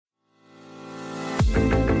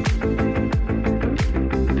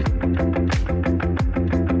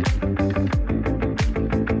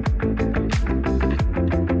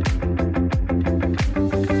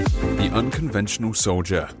Unconventional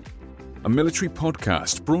Soldier, a military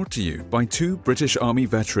podcast brought to you by two British Army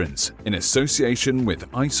veterans in association with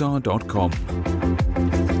ISAR.com.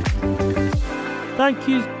 Thank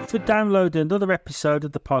you for downloading another episode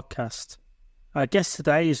of the podcast. Our guest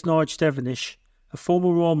today is Nige Devenish, a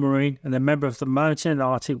former Royal Marine and a member of the Mountain and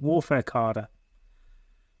Arctic Warfare Cadre.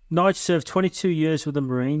 Nige served 22 years with the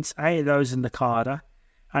Marines, 8 of those in the Cadre,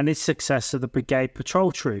 and his successor, the Brigade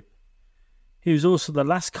Patrol Troop. He was also the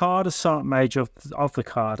last Cadre Sergeant Major of the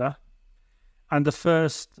Cadre, and the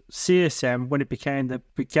first CSM when it became the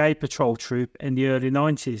Brigade Patrol Troop in the early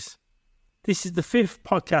 90s. This is the 5th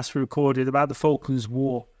podcast we recorded about the Falklands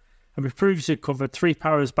War, and we previously covered 3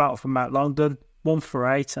 Paras Battle for Mount Longdon, 1 for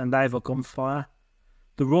 8 and Naval Gunfire,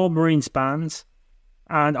 the Royal Marines Bands,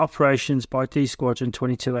 and operations by D Squadron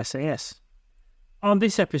 22 SAS. On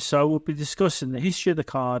this episode, we'll be discussing the history of the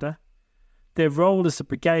Cadre, their role as the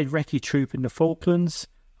Brigade Recce Troop in the Falklands,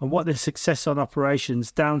 and what their success on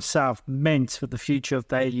operations down south meant for the future of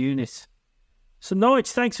their unit. So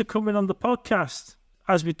Nige, thanks for coming on the podcast.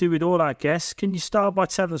 As we do with all our guests, can you start by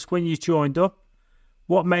telling us when you joined up,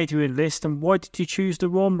 what made you enlist, and why did you choose the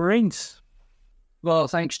Royal Marines? Well,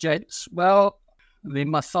 thanks, gents. Well,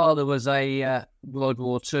 my father was a World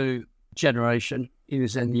War II generation. He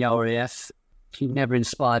was in the RAF. He never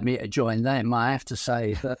inspired me to join them, I have to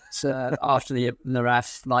say. But after the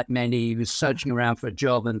RAF, like many, he was searching around for a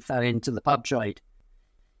job and fell into the pub trade.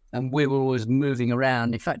 And we were always moving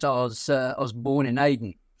around. In fact, I was born in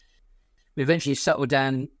Aden. We eventually settled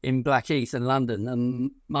down in Blackheath in London,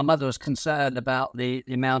 and my mother was concerned about the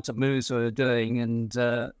amount of moves we were doing. And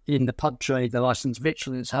in the pub trade, the licensed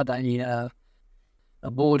victuallers had a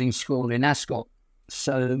boarding school in Ascot.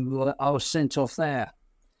 So I was sent off there,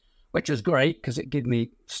 which was great because it gave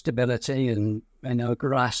me stability and,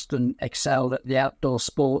 grasped and excelled at the outdoor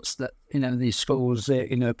sports that, these schools,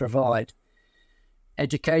 provide.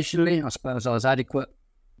 Educationally, I suppose I was adequate,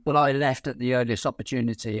 but I left at the earliest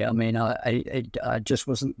opportunity. I mean, I just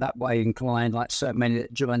wasn't that way inclined like so many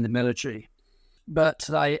that joined the military. But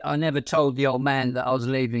I never told the old man that I was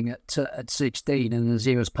leaving at 16, and as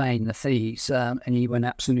he was paying the fees, and he went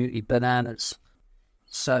absolutely bananas.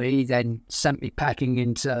 So he then sent me packing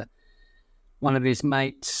into one of his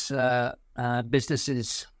mates'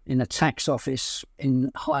 businesses in a tax office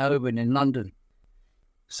in High Holborn in London.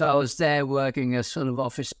 So I was there working as sort of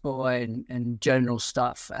office boy and general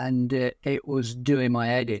stuff, and it was doing my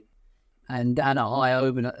head in. And down at High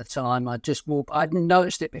Holborn at the time, I just walked. I'd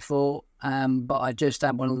noticed it before, but I just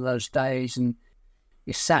had one of those days, and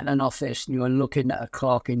you sat in an office and you were looking at a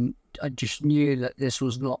clock, and I just knew that this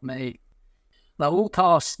was not me. I walked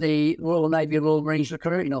past the Royal Navy Royal Marines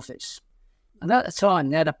recruiting office, and at the time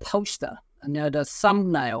they had a poster and they had a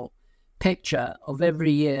thumbnail picture of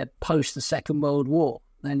every year post the Second World War.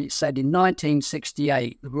 And it said in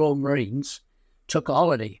 1968, the Royal Marines took a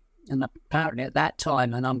holiday. And apparently at that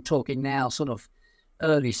time, and I'm talking now sort of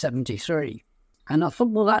early 73. And I thought,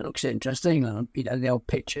 well, that looks interesting, the old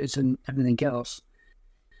pictures and everything else.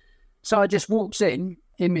 So I just walked in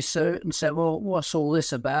my suit and said, well, what's all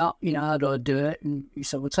this about? How do I do it? And he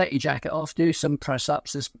said, well, take your jacket off, do some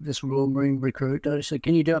press-ups, this Royal Marine recruit. I said,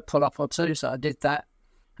 can you do a pull-up or two? So I did that.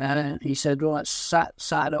 And he said, right, sat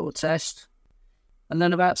a little test. And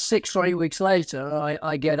then about 6 or 8 weeks later,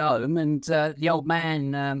 I get home, and the old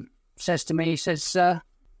man says to me, he says,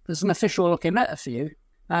 there's an official-looking letter for you.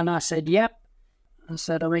 And I said, yep. I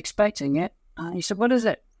said, I'm expecting it. And he said, what is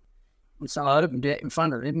it? And so I opened it in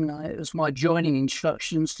front of him, and it was my joining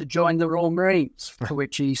instructions to join the Royal Marines, for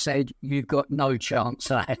which he said, you've got no chance,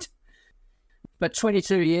 lad. But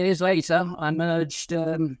 22 years later, I emerged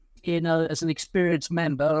as an experienced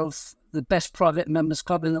member of the best private members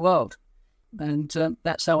club in the world. And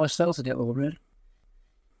that's how I started it all, really.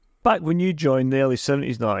 Back when you joined the early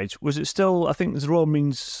 70s, Nige, was it still, I think the Royal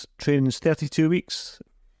Marines training is 32 weeks?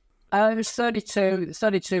 It was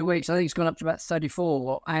 32 weeks. I think it's gone up to about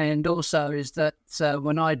 34. And also is that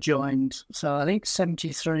when I joined, so I think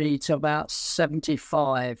 73 to about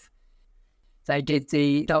 75, they did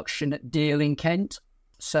the induction at Deal in Kent.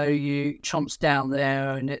 So you chomps down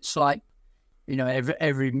there, and it's like,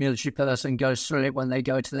 every military person goes through it when they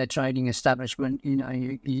go to their training establishment.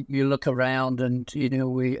 You look around, and,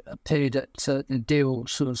 we appeared at the Deal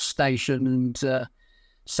sort of station, and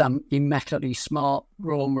some immaculately smart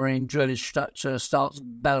Royal Marine drill instructor starts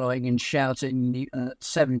bellowing and shouting.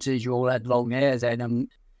 70s, you all had long hair then, and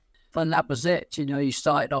that was it. You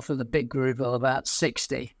started off with a big group of about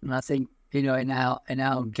 60, and I think, in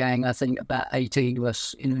our gang, I think about 18 of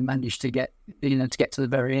us, managed to get to the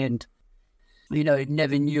very end.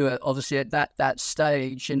 never knew it, obviously, at that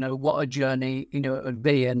stage, what a journey, it would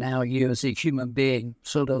be. And now you as a human being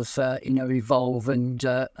sort of, evolve and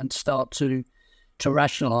start to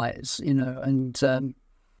rationalize, and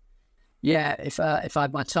if I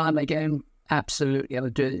had my time again, absolutely, I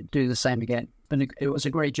would do the same again. But it was a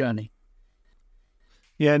great journey.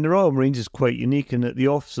 Yeah, and the Royal Marines is quite unique in that the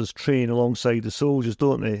officers train alongside the soldiers,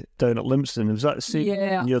 don't they, down at Lympstone? Was that the same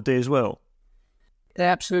in your day as well? They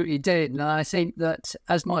absolutely did. And I think that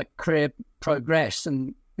as my career progressed,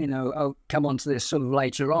 and, I'll come on to this sort of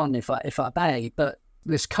later on if I may, but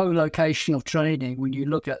this co-location of training, when you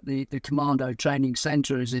look at the Commando Training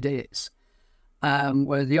Centre as it is,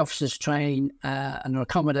 where the officers train and are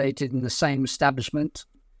accommodated in the same establishment.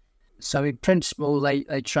 So in principle, they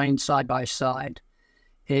train side by side.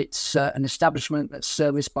 It's an establishment that's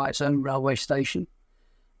serviced by its own railway station.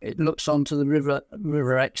 It looks onto the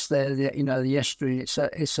River Exe there, the estuary. It's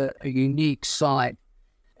a unique site.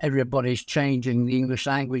 Everybody's changing the English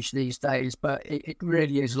language these days, but it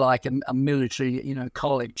really is like a military,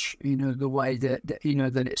 college, the way that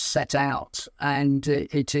it's set out. And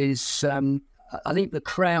it is, I think, the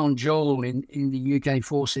crown jewel in the UK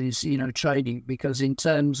forces, training, because in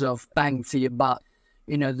terms of bang for your buck,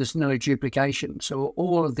 there's no duplication. So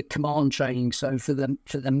all of the command training, so for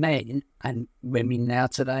the men and women now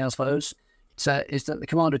today, I suppose, is that the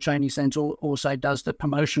Commander Training Centre also does the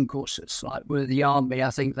promotion courses. Like with the Army, I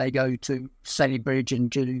think they go to Selly Bridge and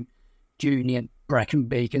do junior Brecon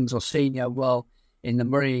Beacons or senior. Well, in the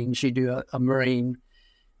Marines, you do a Marine,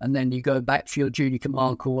 and then you go back for your junior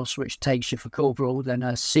command course, which takes you for corporal, then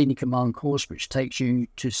a senior command course, which takes you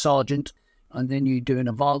to sergeant, and then you do an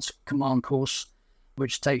advanced command course,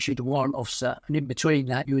 which takes you to warrant officer. And in between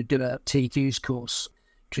that, you would do a TQ's course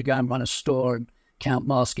to go and run a store and count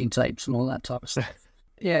masking tapes and all that type of stuff.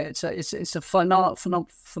 Yeah, it's a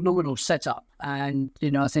phenomenal setup. And,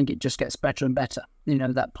 I think it just gets better and better,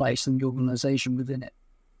 that place and the organisation within it.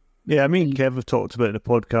 Yeah, me and Kev have talked about it in the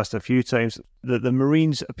podcast a few times, that the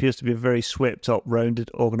Marines appears to be a very swept up,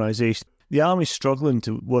 rounded organisation. The Army's struggling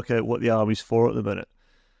to work out what the Army's for at the minute.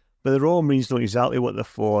 But the Royal Marines know exactly what they're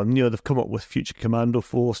for. And, they've come up with Future Commando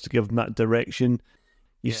Force to give them that direction.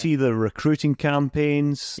 You see the recruiting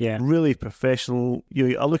campaigns, really professional.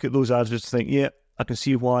 I look at those adverts and think, I can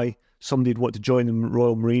see why somebody'd want to join the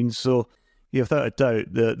Royal Marines. So, without a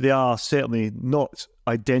doubt, they are certainly not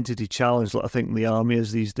identity challenged like I think the Army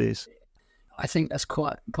is these days. I think that's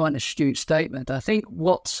quite an astute statement. I think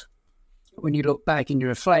when you look back and you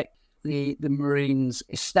reflect, the Marines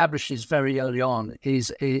establishes very early on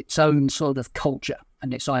is its own sort of culture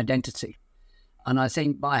and its identity. And I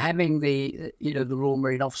think by having the Royal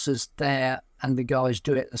Marine officers there and the guys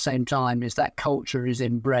do it at the same time, is that culture is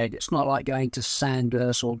inbred. It's not like going to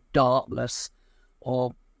Sandhurst or Dartmouth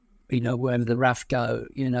or, wherever the RAF go,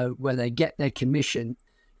 where they get their commission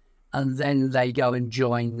and then they go and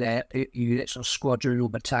join their units or squadron or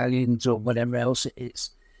battalions or whatever else it is.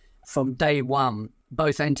 From day one,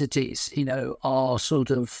 both entities, are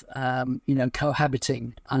sort of,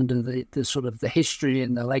 cohabiting under the sort of the history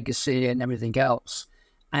and the legacy and everything else.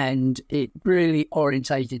 And it really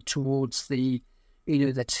orientated towards the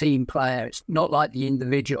team player. It's not like the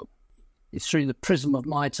individual. It's through the prism of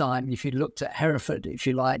my time. If you looked at Hereford, if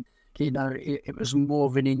you like, it was more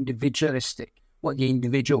of an individualistic, what the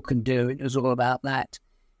individual can do. It was all about that.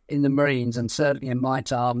 In the Marines, and certainly in my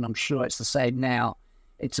time, and I'm sure it's the same now,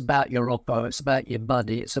 it's about your oppo, it's about your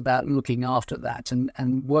buddy, it's about looking after that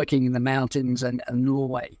and working in the mountains and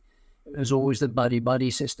Norway. There's always the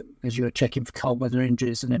buddy system because you're checking for cold weather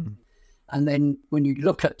injuries and everything. And then when you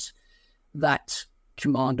look at that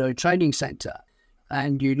Commando Training Centre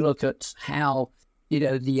and you look at how, the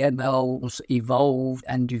MLs evolved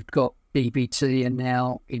and you've got BPT and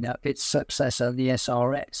now, its successor, the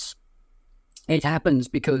SRS. It happens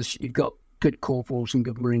because you've got good corporals and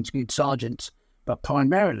good Marines, good sergeants. But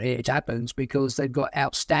primarily it happens because they've got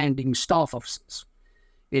outstanding staff officers,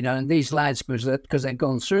 and these lads, because they've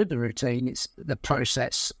gone through the routine, it's the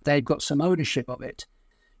process, they've got some ownership of it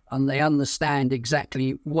and they understand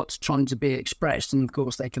exactly what's trying to be expressed. And of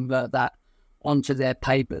course they convert that onto their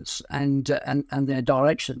papers and their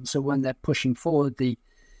direction. So when they're pushing forward the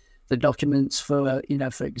documents for,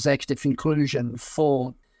 for executive inclusion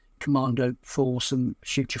for Commando Force and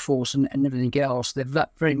Future Force and everything else, they're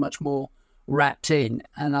very much more wrapped in.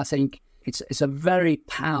 And I think it's a very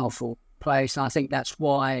powerful place. And I think that's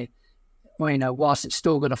why, whilst it's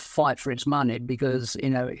still got to fight for its money, because,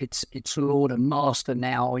 its Lord and Master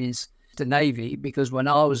now is the Navy, because when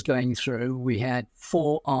I was going through, we had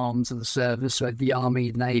 4 arms of the service. So the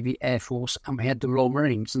Army, Navy, Air Force, and we had the Royal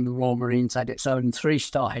Marines, and the Royal Marines had its own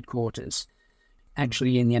 3-star headquarters.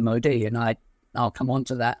 actually in the MOD, and I'll come on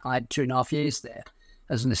to that. I had 2.5 years there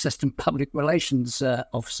as an assistant public relations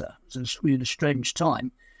officer. It was a really strange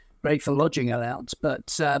time, great for lodging allowance. But,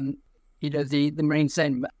 the Marines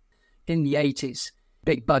then, in the 80s,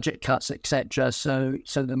 big budget cuts, etc. So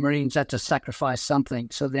the Marines had to sacrifice something.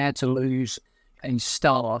 So they had to lose a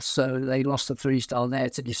star. So they lost the 3-star there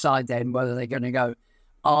to decide then whether they're going to go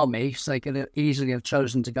Army. So they could easily have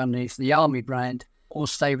chosen to go underneath the Army brand or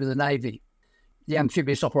stay with the Navy. The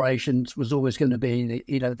amphibious operations was always going to be,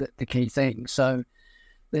 the key thing. So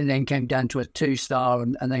they then came down to a 2-star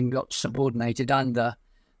and then got subordinated under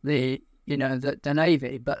the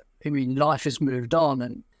Navy. But I mean, life has moved on,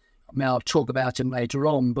 and I'll talk about him later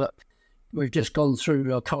on. But we've just gone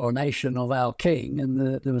through a coronation of our king,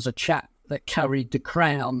 and there was a chap that carried the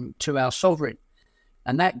crown to our sovereign,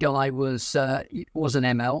 and that guy was an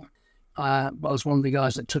ML. I was one of the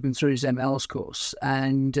guys that took him through his ML's course,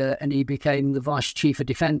 and he became the Vice Chief of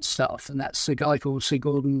Defence Staff, and that's a guy called Sir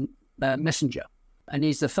Gordon Messenger, and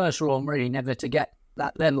he's the first Royal Marine ever to get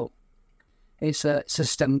that level. It's a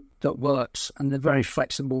system that works, and they're very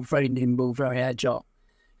flexible, very nimble, very agile,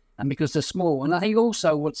 and because they're small. And I think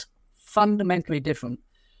also what's fundamentally different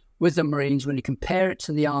with the Marines when you compare it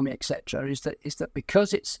to the Army, etc., is that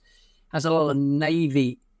because it has a lot of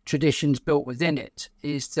Navy traditions built within it,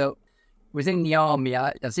 is that within the Army,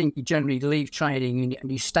 I think you generally leave training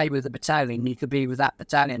and you stay with the battalion. You could be with that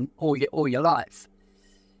battalion all your life.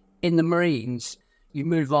 In the Marines, you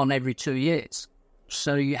move on every 2 years.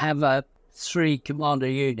 So you have 3 commando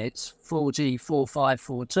units, 40, 45,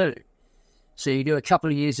 42. So you do a couple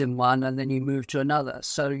of years in one and then you move to another.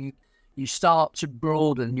 So you start to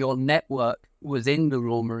broaden your network within the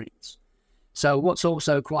Royal Marines. So what's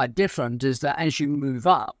also quite different is that as you move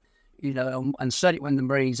up, and certainly when the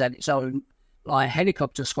Marines had its own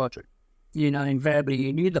helicopter squadron, invariably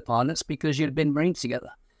you knew the pilots because you'd been Marines together.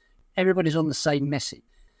 Everybody's on the same message.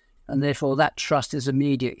 And therefore that trust is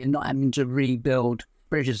immediate. You're not having to rebuild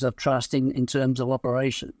bridges of trust in terms of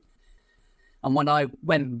operation. And when I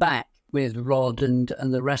went back with Rod and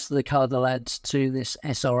the rest of the cadre lads to this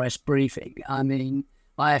SRS briefing,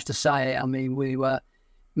 I have to say, we were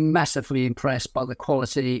massively impressed by the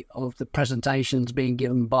quality of the presentations being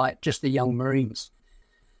given by just the young Marines.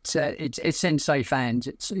 It's sensei fans.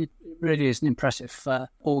 It really is an impressive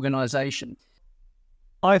organisation.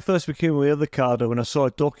 I first became aware of the cadre when I saw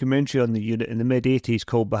a documentary on the unit in the mid-80s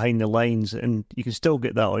called Behind the Lines, and you can still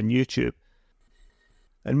get that on YouTube.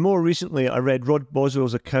 And more recently, I read Rod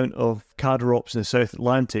Boswell's account of cadre ops in the South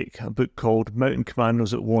Atlantic, a book called Mountain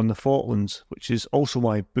Commandos that Won the Falklands, which is also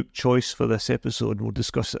my book choice for this episode, and we'll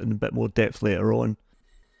discuss it in a bit more depth later on.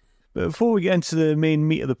 But before we get into the main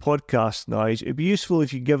meat of the podcast, Nige, it'd be useful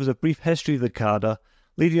if you could give us a brief history of the cadre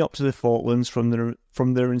leading up to the Falklands from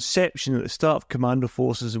their inception at the start of Commando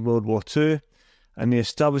forces in World War II and the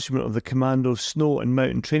establishment of the Commandos Snow and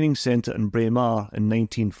Mountain Training Centre in Braemar in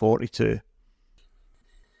 1942.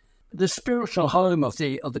 The spiritual home of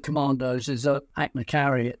the Commandos is at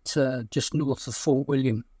Achnacarry, just north of Fort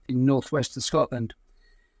William in northwest of Scotland.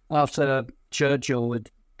 After Churchill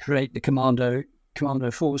would create the Commando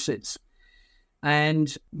forces, and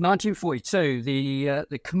 1942,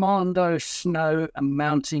 the Commando Snow and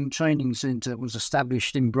Mountain Training Centre was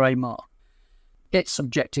established in Braemar. Its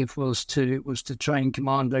objective was to train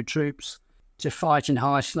commando troops to fight in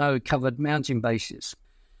high snow-covered mountain bases.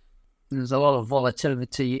 There's a lot of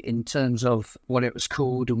volatility in terms of what it was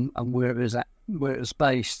called and where it was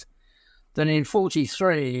based. Then in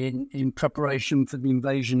 1943, in preparation for the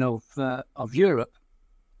invasion of Europe,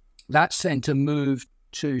 that centre moved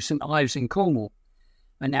to St Ives in Cornwall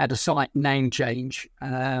and had a site name change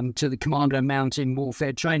to the Commando Mountain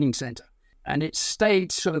Warfare Training Centre. And it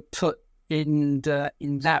stayed sort of put in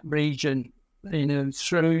that region,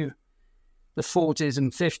 through the 40s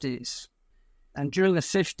and 50s. And during the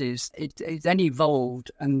 50s, it then evolved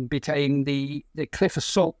and became the Cliff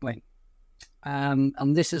Assault Wing.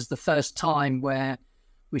 And this is the first time where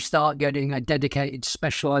we start getting a dedicated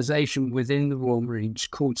specialisation within the Royal Marines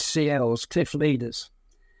called CLs, Cliff Leaders.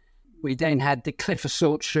 We then had the Cliff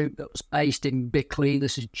Assault Troop that was based in Bickley.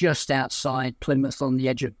 This is just outside Plymouth on the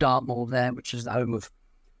edge of Dartmoor there, which is the home of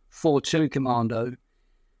 4-2 Commando.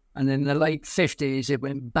 And in the late 50s, it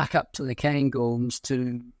went back up to the Cairngorms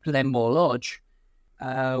to Glenmore Lodge,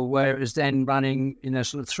 where it was then running,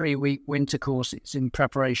 sort of 3-week winter courses in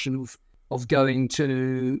preparation of going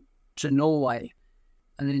to Norway.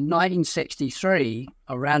 And in 1963,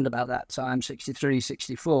 around about that time, 63,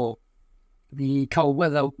 64, the cold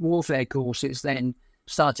weather warfare courses then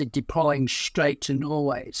started deploying straight to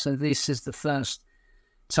Norway. So this is the first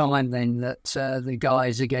time then that the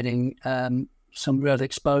guys are getting some real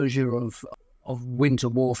exposure of winter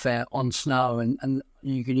warfare on snow. And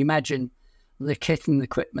you can imagine the kit and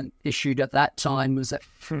equipment issued at that time was at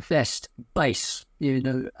best base,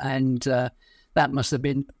 and that must have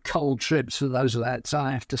been cold trips for those lads,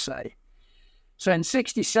 I have to say. So in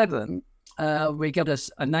 1967, we got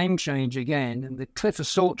a name change again, and the Cliff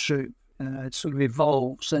Assault Troop sort of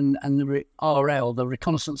evolves, and the RL, the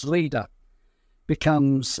reconnaissance leader,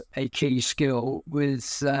 becomes a key skill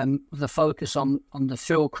with the focus on the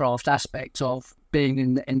fieldcraft aspect of being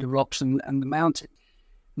in the rocks and the mountain.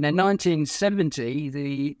 And in 1970,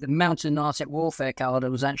 the Mountain Arctic Warfare Cadre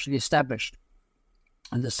was actually established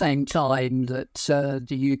at the same time that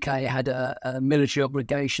the UK had a military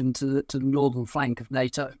obligation to the northern flank of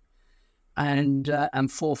NATO. And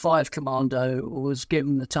 4-5 Commando was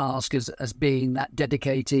given the task as being that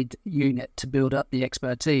dedicated unit to build up the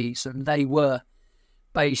expertise. And they were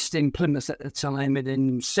based in Plymouth at the time, and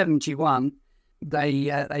in 1971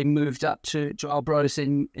 they moved up to Arbroath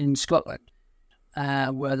in Scotland,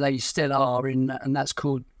 where they still are and that's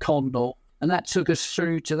called Condor. And that took us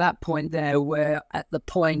through to that point there, where at the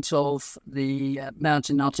point of the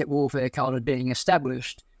Mountain Arctic Warfare Cadre being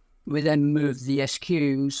established, we then moved the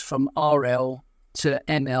SQs from RL to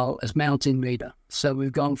ML as mountain leader. So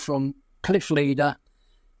we've gone from cliff leader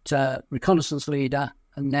to reconnaissance leader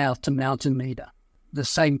and now to mountain leader. The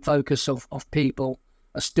same focus of people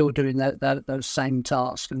are still doing those same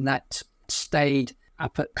tasks, and that stayed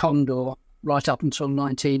up at Condor right up until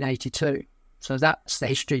 1982. So that's the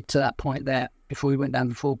history to that point there before we went down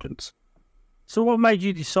the Falklands. So what made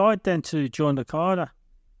you decide then to join the Cadre?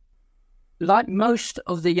 Like most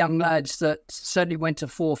of the young lads that certainly went to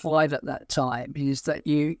 4-5 at that time, is that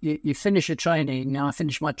you finish your training. Now, I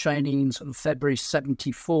finished my training in sort of February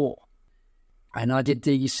 1974, and I did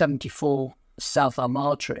the 1974 South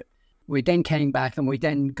Armagh trip. We then came back and we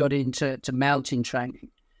then got into mountain training.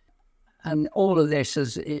 And all of this,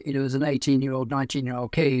 as an 18-year-old,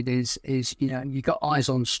 19-year-old kid, is you got eyes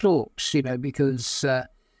on stalks, because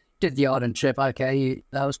did the Ireland trip, okay,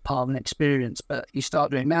 that was part of an experience, but you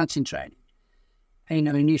start doing mountain training.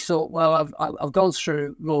 And you thought, well, I've gone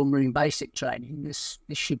through Royal Marine basic training. This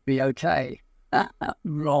should be okay.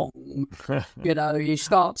 Wrong. You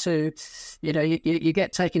start to, you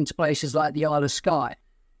get taken to places like the Isle of Skye,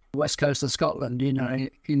 west coast of Scotland,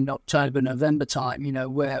 in October, November time,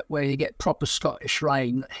 where you get proper Scottish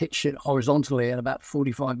rain that hits you horizontally at about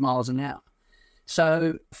 45 miles an hour.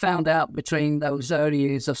 So found out between those early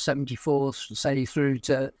years of 74, say through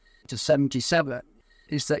to 77,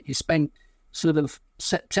 is that you spent sort of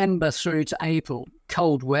September through to April,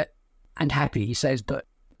 cold, wet and happy, he says, but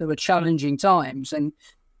there were challenging times. And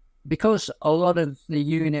because a lot of the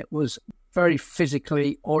unit was very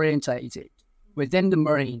physically orientated within the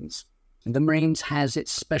Marines, and the Marines has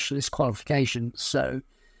its specialist qualifications. So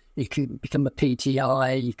you can become a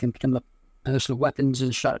PTI, you can become a personal weapons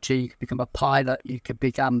instructor, you can become a pilot, you can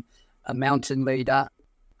become a mountain leader.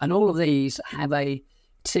 And all of these have a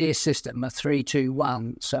tier system, a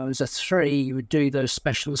 3-2-1. So as a 3, you would do those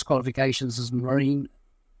specialist qualifications as a Marine.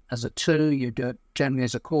 As a 2, you do it generally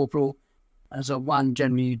as a corporal. As a 1,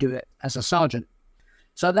 generally you do it as a sergeant.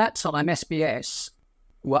 So at that time, SBS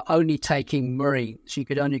were only taking Marines. You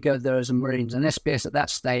could only go there as a Marines. And SBS at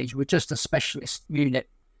that stage were just a specialist unit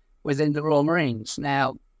within the Royal Marines.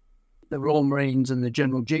 Now, the Royal Marines and the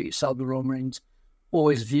General Duty Side of the Royal Marines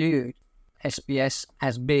always viewed SBS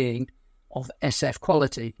as being of SF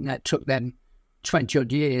quality. Now, it took them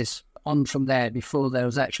 20-odd years on from there before there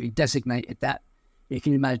was actually designated that. You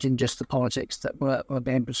can imagine just the politics that were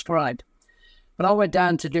being prescribed. But I went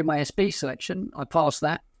down to do my SB selection. I passed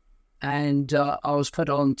that, and I was put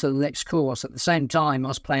on to the next course. At the same time, I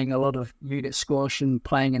was playing a lot of unit squash and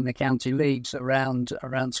playing in the county leagues around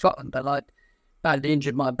Scotland. But I badly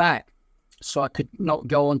injured my back, so I could not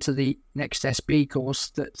go on to the next SB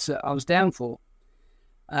course that I was down for.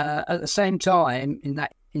 At the same time, in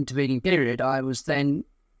that intervening period, I was then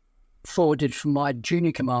forwarded for my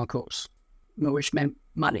junior command course, which meant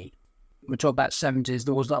money. We're talking about 70s,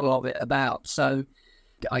 there wasn't a lot of it about. So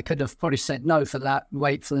I could have probably said no for that,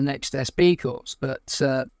 wait for the next SB course, but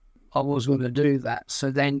I was going to do that. So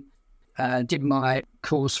then did my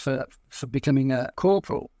course for becoming a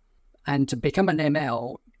corporal. And to become an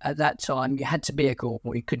ML, at that time, you had to be a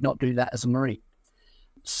corporal. You could not do that as a Marine.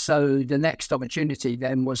 So the next opportunity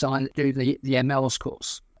then was I do the ML's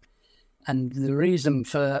course. And the reason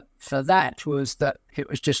for that was that it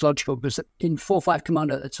was just logical, because in 4-5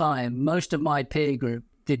 Commando at the time, most of my peer group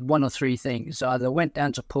did one of 3 things. Either went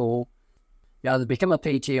down to Paul, they either become a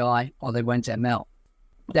PTI, or they went ML.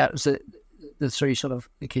 That was the 3 sort of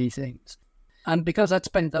the key things. And because I'd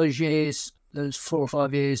spent those years those 4 or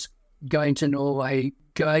 5 years going to Norway,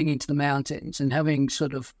 going into the mountains, and having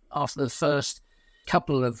sort of, after the first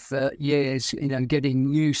couple of years,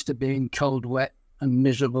 getting used to being cold, wet and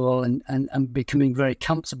miserable, and becoming very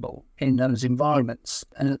comfortable in those environments.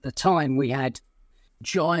 And at the time we had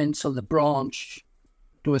giants on the branch.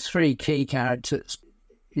 There were 3 key characters,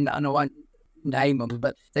 and I won't name them,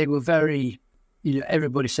 but they were very,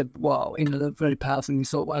 everybody said, wow, they're very powerful. And you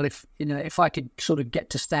thought, well, if I could sort of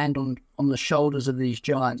get to stand on the shoulders of these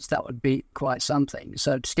giants, that would be quite something.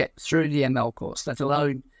 So to get through the ML course, let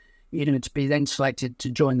alone, to be then selected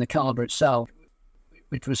to join the cadre itself,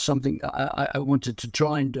 which was something that I wanted to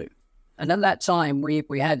try and do. And at that time, we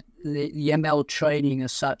had the ML training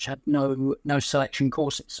as such had no selection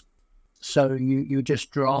courses. So you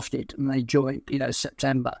just drafted and they joined,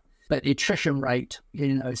 September. But the attrition rate,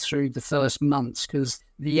 through the first months, because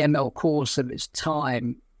the ML course of its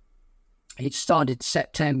time, it started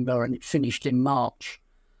September and it finished in March.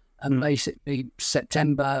 And basically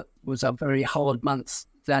September was a very hard month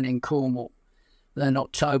down in Cornwall. Then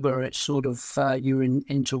October, it's sort of, you're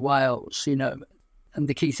into Wales, And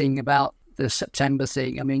the key thing about the September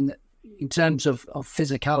thing, in terms of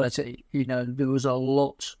physicality, there was a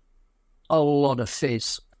lot of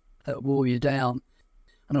fizz that wore you down.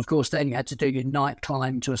 And of course, then you had to do your night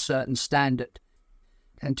climb to a certain standard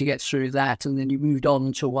and to get through that. And then you moved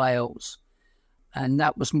on to Wales. And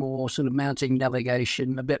that was more sort of mountain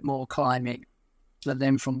navigation, a bit more climbing. And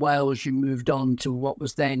then from Wales, you moved on to what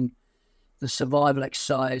was then the survival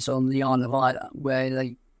exercise on the Isle of Isla, where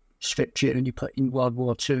they stripped you and you put in World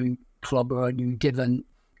War II clobber and you're given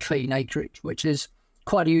clean acreage, which is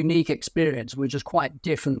quite a unique experience, which is quite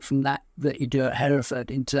different from that you do at Hereford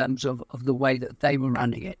in terms of the way that they were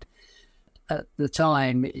running it. At the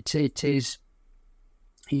time, he's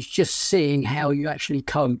just seeing how you actually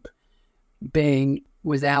cope being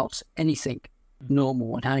without anything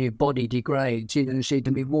normal and how your body degrades. So you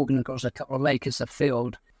can be walking across a couple of acres of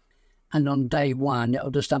field, and on day one, it'll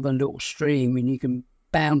just have a little stream and you can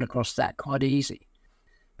bound across that quite easy.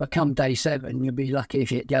 But come day 7, you'll be lucky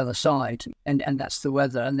if you hit the other side, and that's the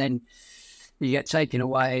weather. And then you get taken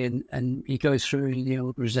away and you go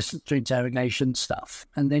through resistance to interrogation stuff.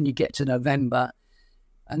 And then you get to November,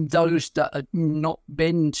 and those that had not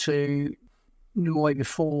been to Norway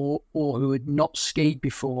before or who had not skied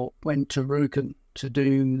before went to Rjukan to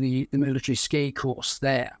do the military ski course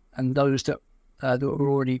there. And those that were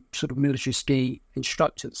already sort of military ski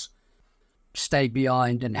instructors stayed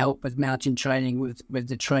behind and helped with mountain training with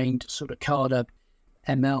the trained sort of cadre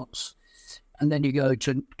MLs. And then you go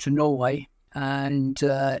to Norway, and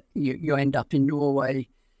you end up in Norway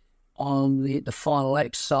on the final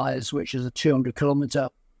exercise, which is a 200-kilometre,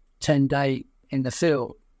 10-day in the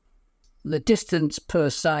field. The distance per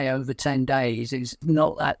se over 10 days is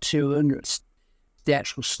not that 200. The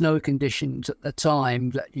actual snow conditions at the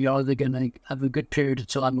time that you're either going to have a good period of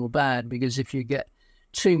time or bad, because if you get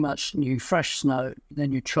too much new fresh snow,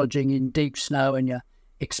 then you're trudging in deep snow and you're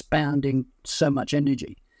expounding so much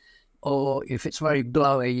energy. Or if it's very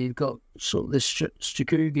blowy, you've got sort of this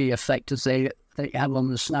Strukugi effect that you have on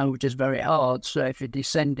the snow, which is very hard. So if you're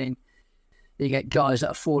descending, you get guys that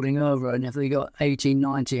are falling over, and if they've got 80,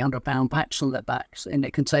 90, 100-pound packs on their backs, and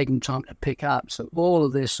it can take them time to pick up. So all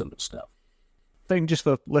of this sort of stuff. I think just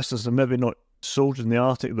for listeners and maybe not soldiers in the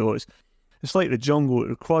Arctic, though, it's like the jungle. It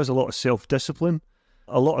requires a lot of self-discipline,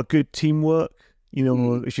 a lot of good teamwork.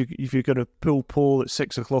 If you're going to pull pole at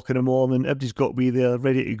 6 o'clock in the morning, everybody's got to be there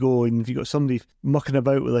ready to go. And if you've got somebody mucking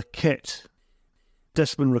about with a kit,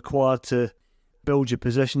 discipline required to build your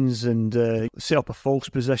positions and set up a false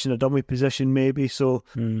position, a dummy position maybe. So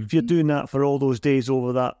if you're doing that for all those days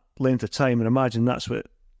over that length of time, and imagine that's what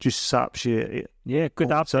just saps you. Yeah, good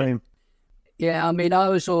time. Yeah, I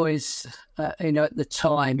was always, at the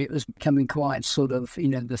time it was becoming quite sort of,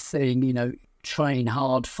 the thing, train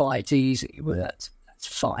hard, fight easy. Well, that's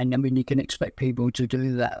fine. You can expect people to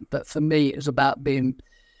do that. But for me, it was about being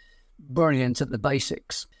brilliant at the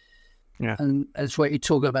basics. Yeah. And that's what you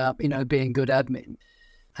talk about, being good admin.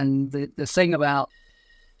 And the thing about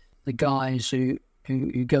the guys who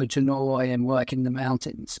go to Norway and work in the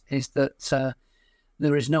mountains is that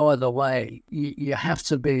there is no other way. You have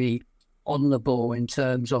to be on the ball in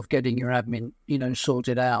terms of getting your admin,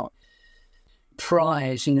 sorted out.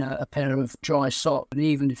 Prize, a pair of dry socks, and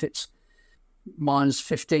even if it's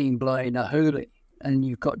 -15 blowing a hoolie and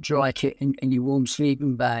you've got dry kit in your warm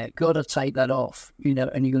sleeping bag, got to take that off, and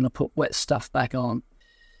you're going to put wet stuff back on.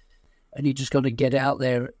 And you just got to get out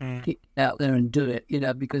there and do it,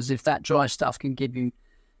 because if that dry stuff can give you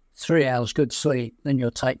 3 hours good sleep, then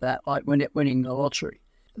you'll take that, like winning the lottery.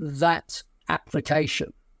 That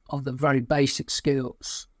application of the very basic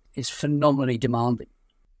skills is phenomenally demanding.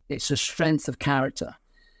 It's a strength of character.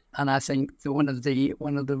 And I think that one of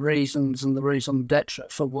the reasons and the raison d'etre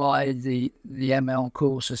for why the ML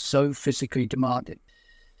course is so physically demanding.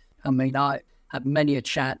 I mean, I had many a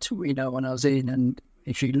chat, when I was in, and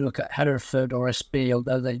if you look at Hereford or SB,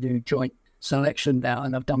 although they do joint selection now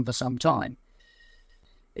and have done for some time,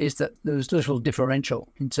 is that there's little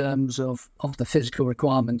differential in terms of the physical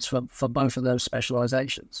requirements for both of those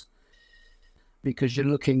specialisations. Because you're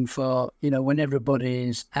looking for, when everybody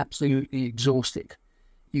is absolutely exhausted,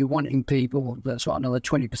 you're wanting people that's got another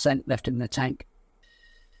 20% left in the tank.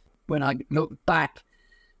 When I look back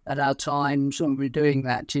at our times when we were doing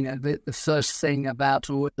that, the first thing about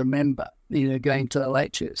always remember, going to the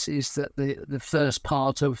lectures is that the first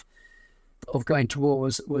part of going to war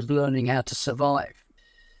was learning how to survive.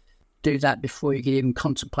 Do that before you can even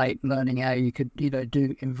contemplate learning how you could,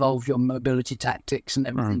 involve your mobility tactics and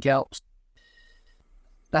everything else.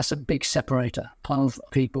 That's a big separator of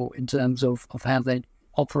people in terms of how they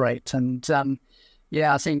operate. And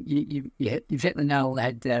I think you've hit the nail on the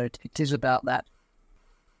head there. It is about that.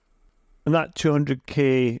 And that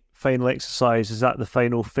 200k final exercise, is that the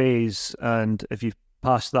final phase? And if you've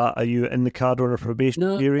passed that, are you in the cadre on a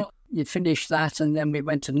probation period? You finished that, and then we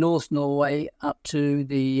went to North Norway up to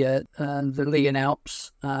the Leon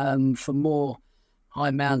Alps for more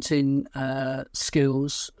high mountain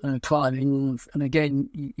skills, climbing. And again,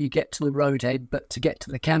 you get to the roadhead, but to get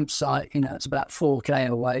to the campsite, it's about 4k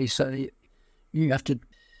away. So you have to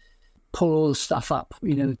pull all the stuff up,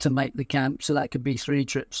 to make the camp. So that could be 3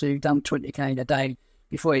 trips. So you've done 20k in a day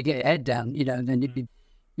before you get your head down, and then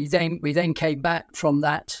we then came back from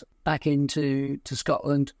that back into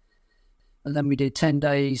Scotland. And then we did 10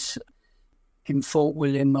 days in Fort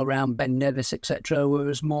William around Ben Nevis, etc., where it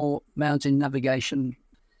was more mountain navigation,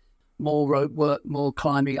 more road work, more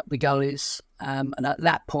climbing up the gullies. And at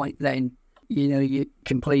that point, then, you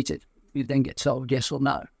completed. You then get told yes or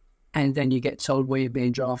no. And then you get told where you're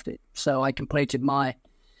being drafted. So I completed my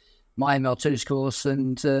ML2's course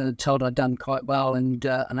and told I'd done quite well. And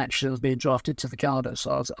actually I was being drafted to the Cadre, so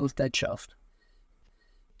I was dead chuffed.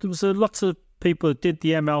 There was a lot of people that did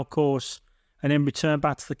the ML course and then returned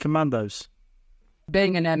back to the Commandos.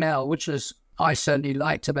 Being an ML, which I certainly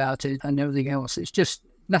liked about it and everything else, it's just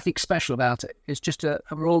nothing special about it. It's just a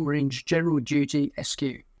Royal Marines General Duty SQ.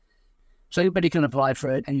 So anybody can apply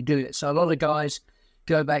for it and you do it. So a lot of guys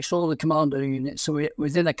go back to all the commando units. So we're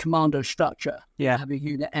within a commando structure, have a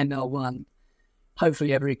unit ML1.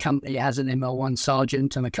 Hopefully every company has an ML1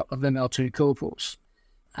 sergeant and a couple of ML2 corporals.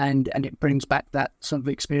 And it brings back that sort of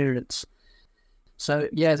experience. So,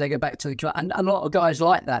 they go back to the... And a lot of guys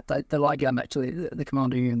like that. They like going back to the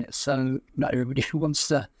commando units. So not everybody wants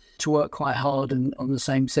to work quite hard and on the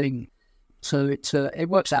same thing. So it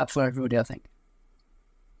works out for everybody, I think.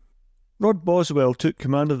 Rod Boswell took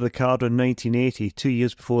command of the Cadre in 1980, 2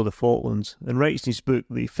 years before the Falklands, and writes in his book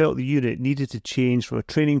that he felt the unit needed to change from a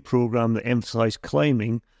training programme that emphasised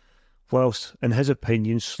climbing, whilst, in his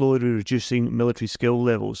opinion, slowly reducing military skill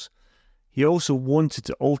levels. He also wanted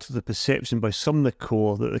to alter the perception by some of the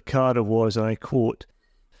Corps that the Cadre was, and I quote,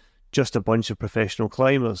 just a bunch of professional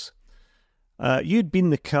climbers. You'd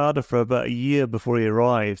been the Cadre for about a year before he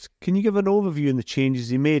arrived. Can you give an overview on the changes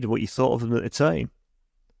he made and what you thought of them at the time?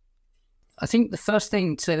 I think the first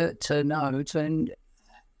thing to note, and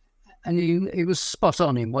he was spot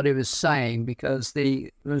on in what he was saying, because there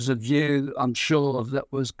was a view, I'm sure,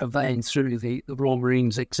 that was pervading through the Royal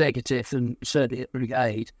Marines executive and certainly at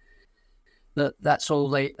Brigade, that's all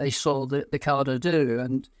they saw the Cadre do.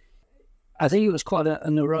 And I think it was quite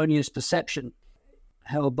an erroneous perception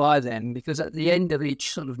held by them, because at the end of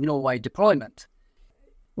each sort of Norway deployment,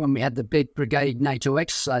 when we had the big brigade NATO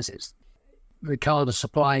exercises, the Cadre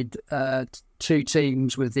supplied 2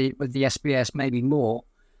 teams with the SBS, maybe more,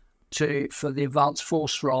 for the advanced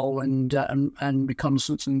force role and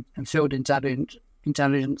reconnaissance and field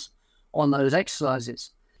intelligence on those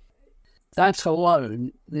exercises. That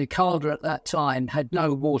alone, the Cadre at that time had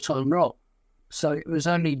no wartime role. So it was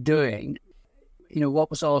only doing, what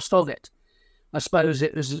was asked of it. I suppose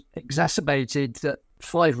it was exacerbated that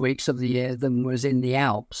 5 weeks of the year then was in the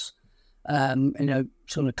Alps,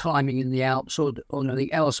 sort of climbing in the Alps or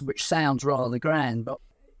anything else, which sounds rather grand. But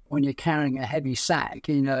when you're carrying a heavy sack,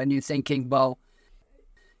 and you're thinking, well,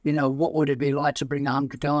 what would it be like to bring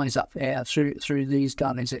 100 guys up there through these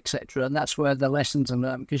gullies, etc. And that's where the lessons are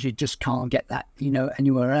learned, because you just can't get that,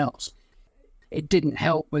 anywhere else. It didn't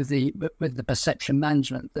help with the perception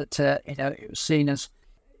management that, it was seen as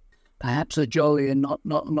perhaps a jolly and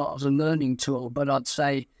not as a learning tool. But I'd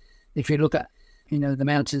say if you look at, the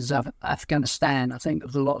mountains of Afghanistan. I think there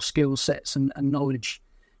was a lot of skill sets and knowledge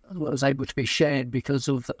that was able to be shared because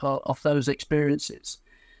of those experiences.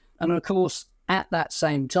 And of course, at that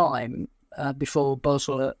same time, before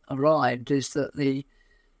Boswell arrived, is that the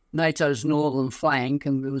NATO's northern flank,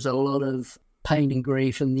 and there was a lot of pain and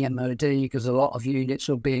grief in the MOD because a lot of units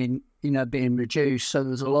were being reduced. So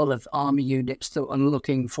there's a lot of army units that were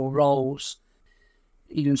looking for roles,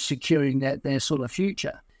 securing their sort of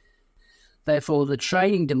future. Therefore, the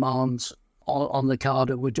training demands on the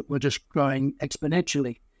cadre were just growing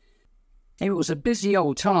exponentially. It was a busy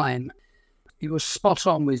old time. He was spot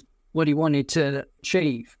on with what he wanted to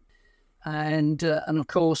achieve. And of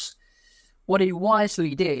course, what he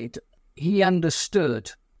wisely did, he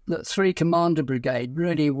understood that 3 Commander Brigade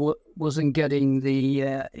really wasn't getting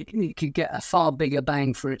it could get a far bigger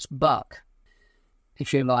bang for its buck,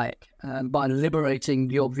 if you like, by liberating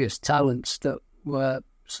the obvious talents that were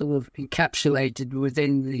sort of encapsulated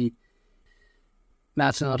within the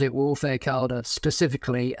Mountain Arctic Warfare cadre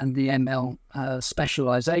specifically, and the ML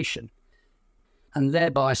specialisation, and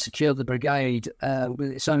thereby secure the brigade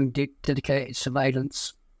with its own dedicated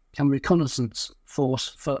surveillance and reconnaissance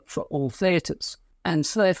force for all theatres. And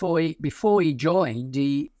so therefore, before he joined,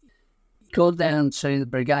 he got down to the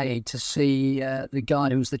brigade to see the guy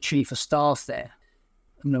who was the chief of staff there,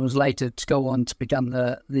 and was later to go on to become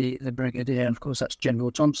the brigadier. And of course, that's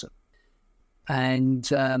General Thompson. And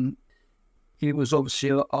he was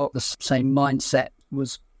obviously of the same mindset,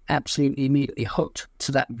 was absolutely immediately hooked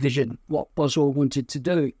to that vision, what Boswell wanted to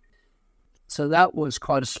do. So that was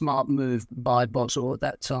quite a smart move by Boswell at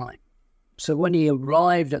that time. So when he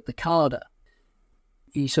arrived at the cadre,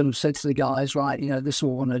 he sort of said to the guys, right, this is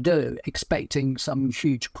what I want to do, expecting some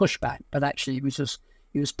huge pushback, but actually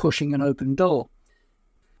he was pushing an open door.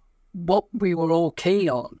 What we were all keen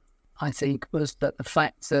on, I think, was that the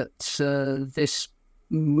fact that this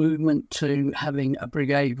movement to having a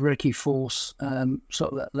Brigade Recce force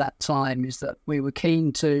sort of at that time is that we were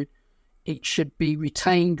keen to, it should be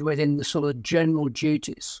retained within the sort of general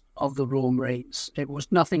duties of the Royal Marines. It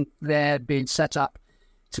was nothing there being set up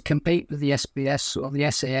to compete with the SBS or the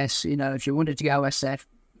SAS. If you wanted to go SF,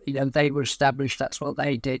 they were established, that's what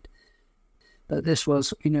they did. But this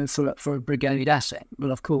was, for a brigade asset.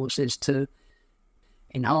 But of course, is to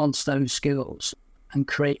enhance those skills and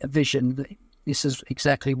create a vision that this is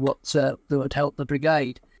exactly what that would help the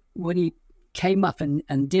brigade. When he came up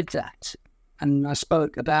and did that, and I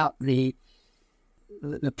spoke about the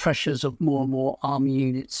pressures of more and more army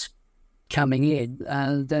units coming in,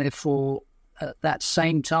 and therefore at that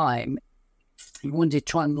same time he wanted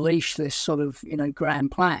to unleash this sort of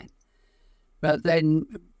grand plan, but then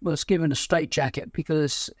was given a straitjacket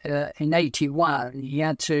because in 81 he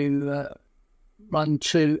had to run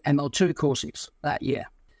 2 ML2 courses that year.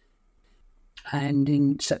 And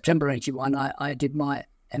in September 81, I did my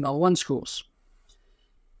ML1's course.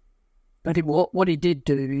 But what he did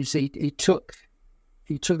do is he took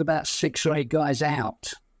about 6 or 8 guys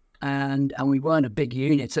out, and we weren't a big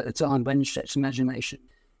unit at the time by any stretch of imagination.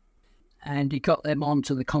 And he got them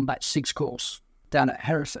onto the Combat 6 course down at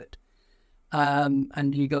Hereford.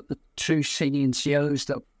 And you got the 2 senior NCOs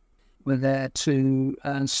that were there to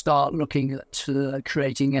start looking at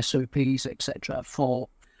creating SOPs, etc., for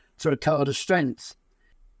a cadre strength.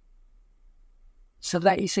 So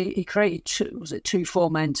that, you see, he created 2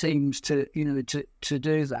 4-man teams to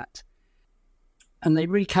do that, and they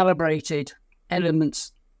recalibrated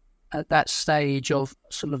elements at that stage of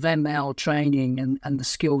sort of ML training and the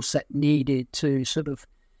skill set needed to sort of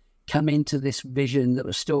come into this vision that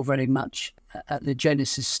was still very much at the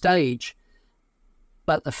genesis stage.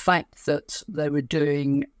 But the fact that they were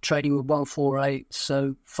doing training with 148,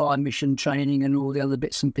 so fire mission training and all the other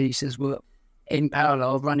bits and pieces were in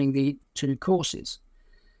parallel running the 2 courses.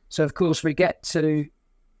 So, of course, we get to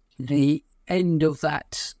the end of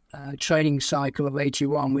that training cycle of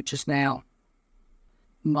 81, which is now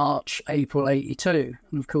March, April 82.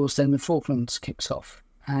 And, of course, then the Falklands kicks off.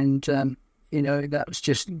 And, that was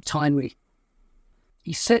just timely.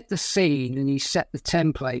 He set the scene and he set the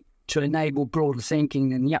template to enable broader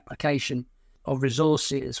thinking and the application of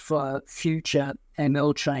resources for future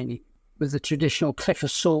ML training, with the traditional cliff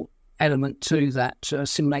assault element to that to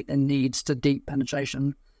assimilate the needs to deep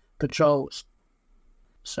penetration patrols.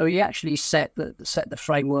 So he actually set the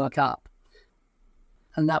framework up,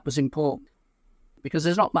 and that was important because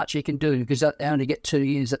there's not much he can do because they only get 2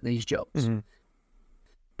 years at these jobs. Mm-hmm.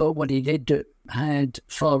 But what he did do had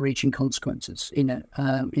far-reaching consequences,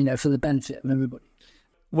 for the benefit of everybody.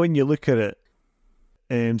 When you look at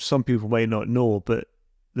it, some people might not know, but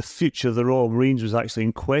the future of the Royal Marines was actually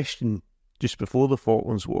in question just before the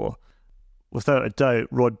Falklands War. without a doubt,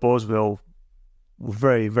 Rod Boswell were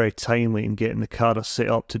very, very timely in getting the cadre set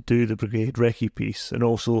up to do the Brigade Recce piece, and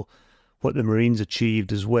also what the Marines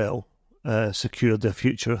achieved as well, secured their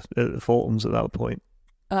future at the Falklands at that point.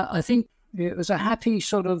 I think it was a happy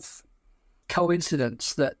sort of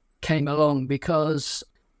coincidence that came along, because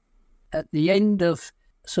at the end of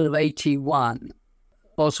sort of 81,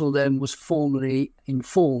 Boswell then was formally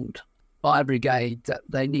informed by a brigade that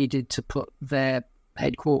they needed to put their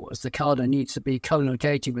headquarters, the cadre needs to be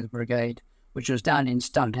co-located with the brigade, which was down in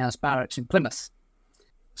Stonehouse Barracks in Plymouth.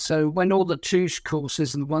 So when all the 2s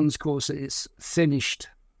courses and the 1s courses finished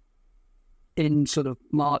in sort of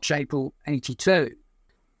March, April 82,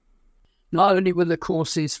 not only were the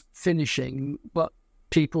courses finishing, but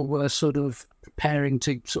people were sort of preparing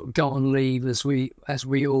to sort of go on leave as we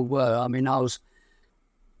all were. I mean, I was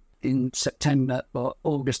in September or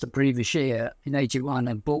August the previous year in 81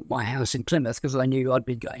 and bought my house in Plymouth because I knew I'd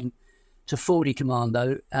be going to 40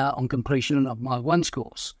 Commando on completion of my 1s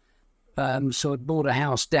course. So I'd bought a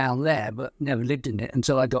house down there, but never lived in it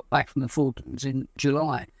until I got back from the Falklands in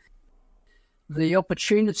July. The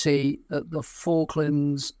opportunity that the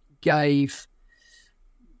Falklands gave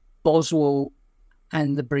Boswell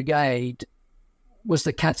and the brigade was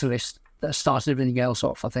the catalyst that started everything else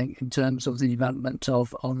off, I think, in terms of the development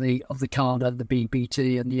of the cadre, the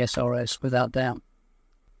BBT and the SRS, without doubt.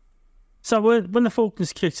 So when the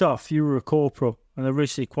Falklands kicked off, you were a corporal and a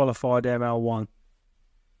recently qualified ML1.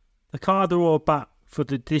 The cadre were back for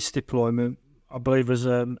this deployment, I believe, was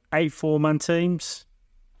 8 4-man teams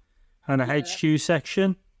and a HQ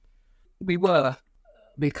section. We were,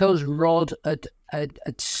 because Rod had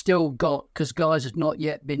still got, because guys had not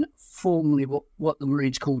yet been formally what the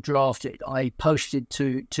Marines call drafted, i.e. posted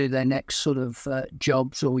to their next sort of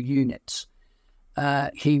jobs or units.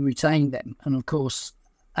 He retained them. And of course,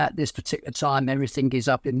 at this particular time, everything is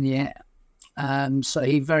up in the air. So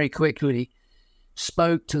he very quickly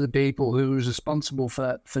spoke to the people who was responsible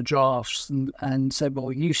for drafts and said,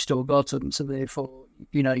 well, you still got them, so therefore,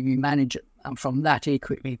 you manage it. And from that, he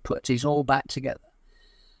quickly put his all back together.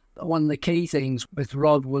 One of the key things with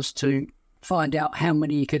Rod was to find out how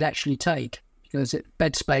many he could actually take, because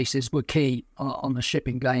bed spaces were key on the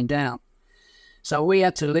shipping going down. So we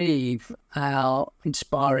had to leave our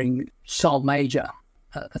inspiring Sergeant Major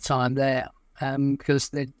at the time there,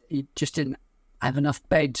 because he just didn't have enough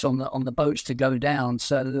beds on the boats to go down,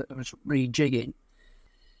 so it was rejigging.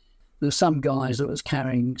 There were some guys that was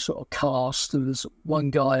carrying sort of casts. There was one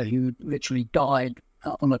guy who literally died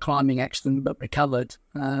on a climbing accident but recovered,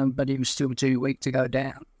 but he was still too weak to go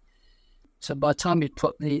down. So by the time you'd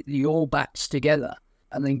put the all backs together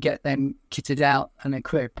and then get them kitted out and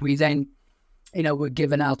equipped, we then, were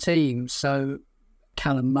given our teams. So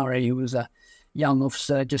Callum Murray, who was a young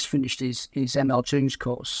officer, just finished his ML2's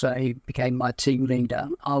course, so he became my team leader.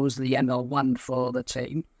 I was the ML1 for the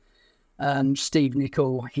team. Steve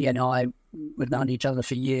Nichol, he and I had known each other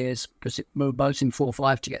for years because we were both in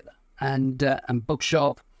 4-5 together. And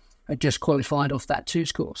Bookshop had just qualified off that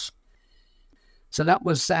 2's course. So that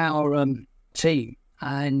was our team.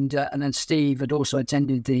 And then Steve had also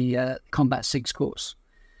attended the Combat 6 course.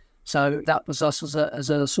 So that was us as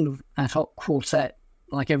a sort of ad hoc quartet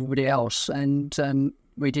like everybody else. And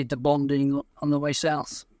we did the bonding on the way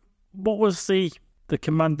south. What was the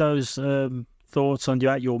Commandos' thoughts on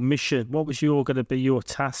your mission? What was going to be your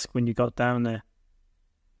task when you got down there?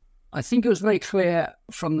 I think it was very clear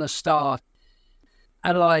from the start,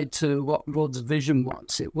 allied to what Rod's vision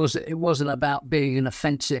was. It wasn't about being an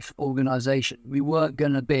offensive organisation. We weren't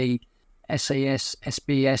going to be SAS,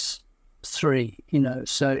 SBS 3,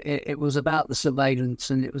 So it was about the surveillance,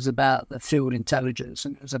 and it was about the field intelligence,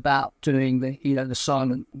 and it was about doing the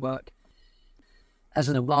silent work as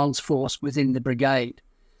an advance force within the brigade.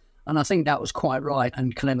 And I think that was quite right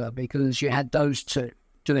and clever, because you had those two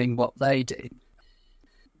doing what they did.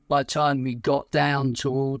 By the time we got down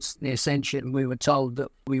towards the Ascension, we were told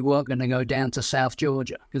that we weren't going to go down to South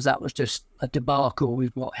Georgia, because that was just a debacle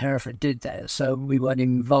with what Hereford did there. So we weren't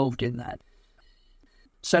involved in that.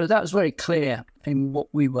 So that was very clear in what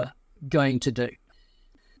we were going to do.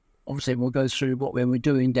 Obviously, we'll go through what we were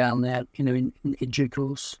doing down there, in due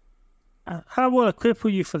course. How well equipped were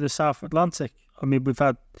you for the South Atlantic? I mean, we've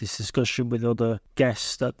had this discussion with other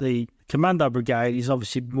guests that the Commando Brigade is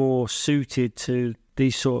obviously more suited to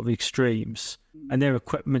these sort of extremes, and their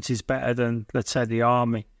equipment is better than, let's say, the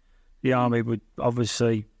Army. The Army would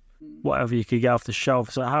obviously, whatever you could get off the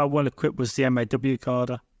shelf. So how well equipped was the MAW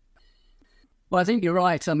cadre? Well, I think you're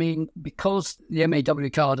right. I mean, because the MAW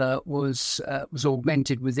cadre was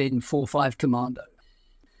augmented within 4-5 Commando,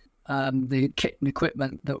 the kit and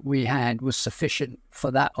equipment that we had was sufficient for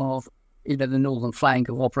that of the northern flank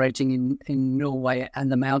of operating in Norway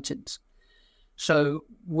and the mountains. So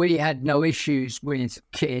we had no issues with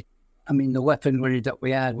kit. I mean, the weaponry that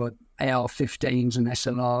we had were AR-15s and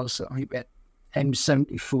SLRs. I think we had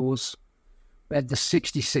M74s. We had the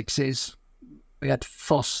 66s. We had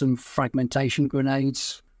FOSS and fragmentation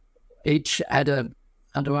grenades. Each had our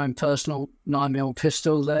own personal 9mm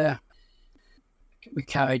pistol there. We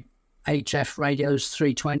carried HF radios,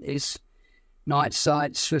 320s, night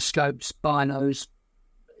sights, Swift scopes, binos,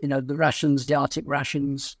 the rations, the Arctic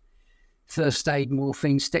rations, first aid,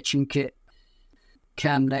 morphine, stitching kit,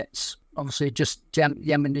 cam nets, obviously just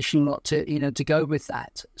the ammunition lot to go with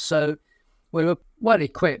that. So we were well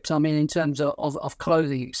equipped, I mean, in terms of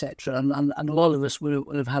clothing, etc. And a lot of us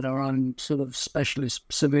would have had our own sort of specialist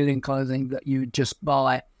civilian clothing that you would just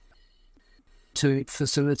buy to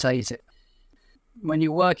facilitate it. When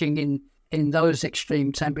you're working in those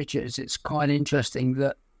extreme temperatures, it's quite interesting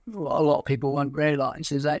that what a lot of people won't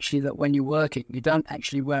realise is actually that when you're working, you don't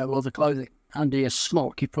actually wear a lot of clothing. Under your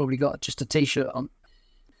smock, you've probably got just a T-shirt on,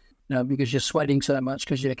 because you're sweating so much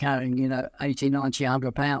because you're carrying, 80, 90,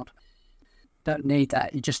 100 pound. Don't need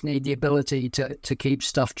that. You just need the ability to keep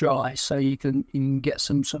stuff dry so you can get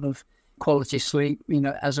some sort of quality sleep,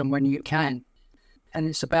 as and when you can. And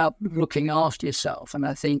it's about looking after yourself. And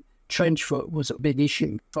I think trench foot was a big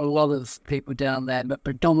issue for a lot of people down there, but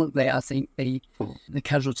predominantly I think the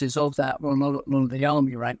casualties of that were a lot of the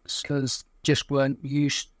army ranks because just weren't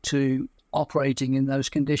used to operating in those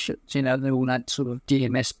conditions. They all had sort of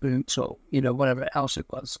DMS boots or, whatever else it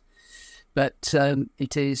was. But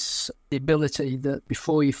it is the ability that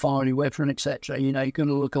before you fire your weapon, etc., you're going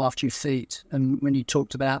to look after your feet. And when you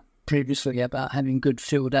talked about previously about having good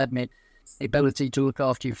field admin, the ability to look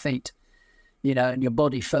after your feet, and your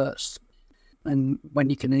body first. And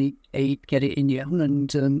when you can eat, get it in you.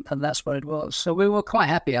 And that's what it was. So we were quite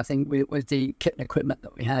happy, I think, with the kit and equipment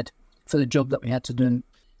that we had for the job that we had to do.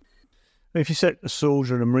 If you set a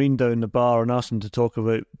soldier and a Marine down the bar and ask them to talk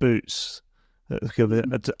about boots, it's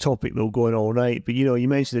a topic they'll go on all night. But, you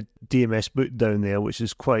mentioned the DMS boot down there, which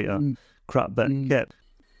is quite a crap bit of kit.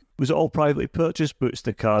 Was it all privately purchased boots,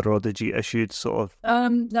 the card, or did you issue sort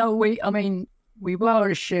of... No, we were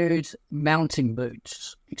issued mounting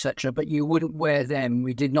boots, etc., but you wouldn't wear them.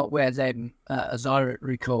 We did not wear them, as I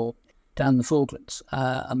recall, down the Falklands.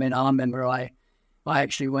 I remember I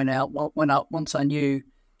actually went up once I knew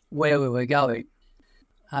where we were going,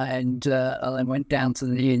 and I then went down to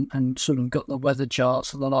the inn and sort of got the weather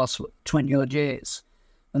charts for the last 20-odd years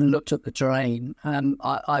and looked at the terrain.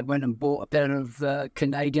 I went and bought a pair of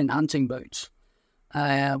Canadian hunting boots,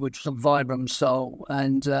 which was a Vibram sole,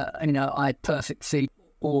 and I had perfect feet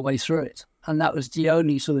all the way through it. And that was the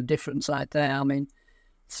only sort of difference I had there. I mean,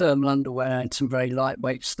 thermal underwear and some very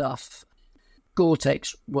lightweight stuff.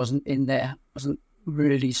 Gore-Tex wasn't in there, wasn't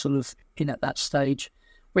really sort of in at that stage.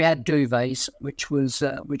 We had duvets, which was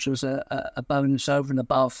a bonus over and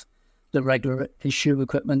above the regular issue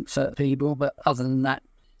equipment for people. But other than that,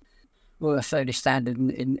 we were fairly standard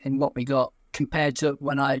in what we got compared to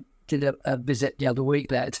when I did a visit the other week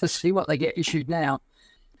there to see what they get issued now.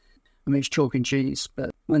 I mean, it's chalk and cheese.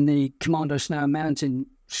 But when the Commando Snow and Mountain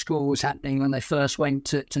School was happening, when they first went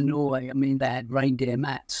to Norway, I mean, they had reindeer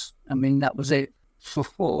mats. I mean, that was it.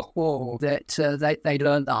 That they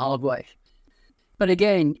learned the hard way. But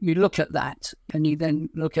again, you look at that and you then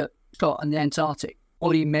look at Scott and the Antarctic,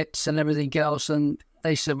 all your mitts and everything else, and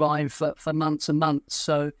they survive for months and months.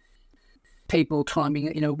 So people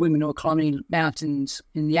climbing, women were climbing mountains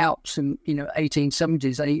in the Alps in,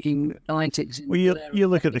 1870s, 1890s. Well, you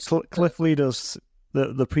look at the cliff leaders,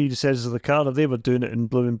 the predecessors of the Carter, they were doing it in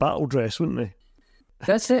blooming battle dress, wouldn't they?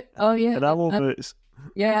 That's it. Oh, yeah. And ammo boots.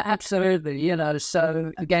 Yeah, absolutely.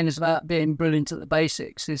 So again, it's about being brilliant at the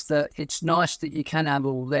basics. Is that it's nice that you can have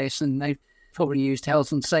all this, and they've probably used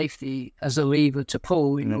health and safety as a lever to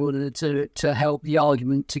pull in order to help the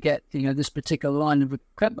argument to get this particular line of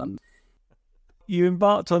equipment. You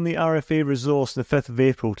embarked on the RFA resource on the 5th of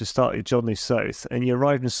April to start your journey south, and you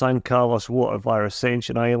arrived in San Carlos Water via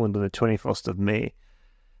Ascension Island on the 21st of May.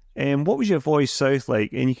 What was your voyage south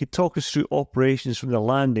like? And you could talk us through operations from the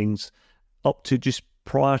landings up to just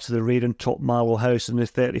prior to the raid on Top Mallow House on the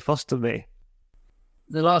 31st of May.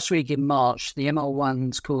 The last week in March, the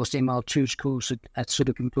ML1's course, the ML2's course had sort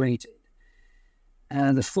of completed.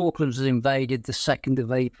 And the Falklands was invaded the 2nd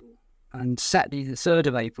of April. And Saturday, the 3rd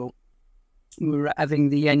of April, we were having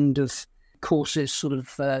the end of courses, sort of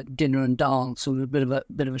dinner and dance, sort of a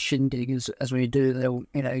bit of a shindig as we do. They'll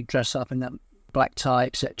dress up in that black tie,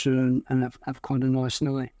 etc., and have quite a nice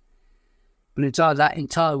night. But that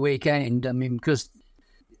entire weekend, I mean, because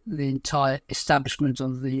the entire establishment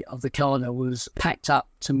of the cadre was packed up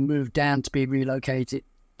to move down to be relocated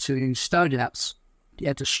to Stonehouse. You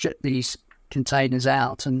had to strip these containers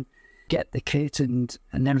out and get the kit and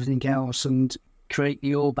everything else and create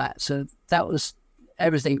the Orbat. So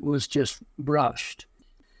everything was just rushed.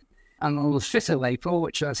 And on the 5th of April,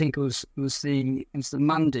 which I think was the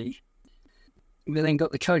Monday, we then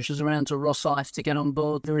got the coaches around to Rosyth to get on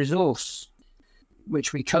board the Resource,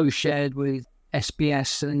 which we co-shared with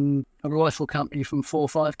SBS and a rifle company from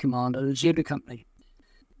 4-5 Commandos, Zulu Company.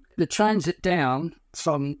 The transit down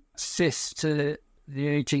from 5th to the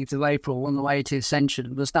 18th of April on the way to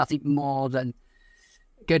Ascension was nothing more than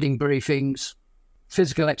getting briefings.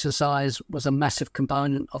 Physical exercise was a massive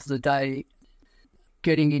component of the day.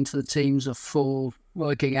 Getting into the teams of 4,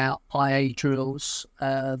 working out IA drills,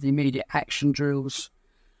 the immediate action drills,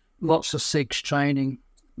 lots of SIGs training,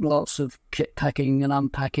 lots of kit packing and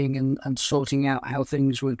unpacking and sorting out how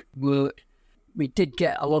things would work. We did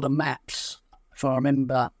get a lot of maps, if I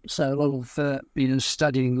remember, so a lot of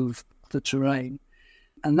studying of the terrain.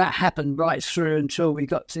 And that happened right through until we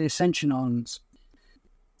got to the Ascension Islands.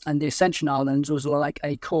 And the Ascension Islands was like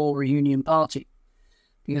a core reunion party,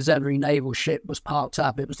 because every naval ship was parked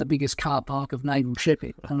up. It was the biggest car park of naval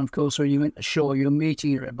shipping. And of course, when you went ashore, you were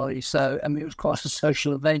meeting everybody. So, I mean, it was quite a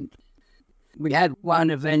social event. We had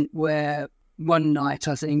one event where one night,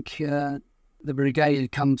 I think, the brigade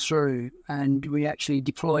had come through and we actually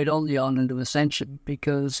deployed on the island of Ascension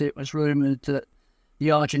because it was rumoured that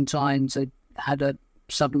the Argentines had a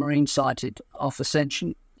submarine sighted off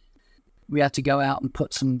Ascension. We had to go out and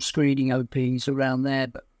put some screening OPs around there,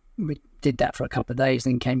 but we did that for a couple of days,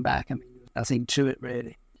 then came back. I mean, nothing to it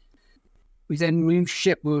really. We then moved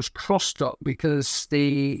ship was cross-dock because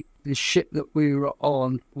the ship that we were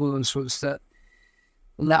on was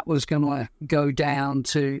that was going to go down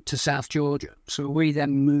to South Georgia. So we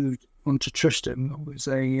then moved on to Tristan. It was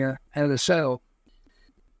a LSL.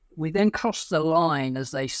 We then crossed the line,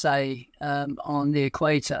 as they say, on the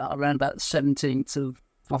equator around about the 17th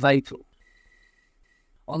of April.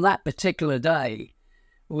 On that particular day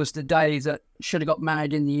was the day that should have got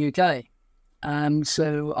married in the UK.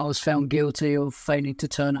 So I was found guilty of failing to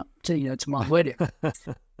turn up to my wedding.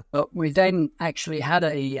 But we then actually had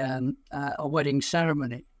a wedding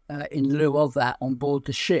ceremony in lieu of that on board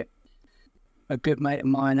the ship. A good mate of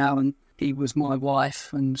mine, Alan, he was my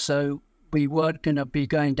wife, and so we weren't going to be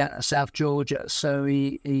going down to South Georgia. So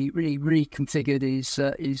he really reconfigured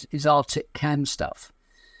his Arctic cam stuff.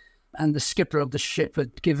 And the skipper of the ship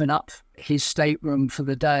had given up his stateroom for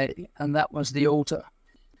the day, and that was the altar.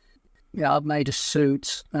 Yeah, I've made a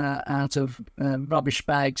suit out of rubbish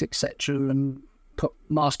bags, etc., and put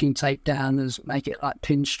masking tape down as make it like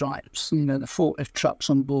pinstripes. The forklift trucks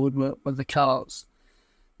on board were the cars.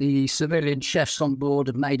 The civilian chefs on board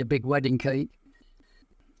had made a big wedding cake.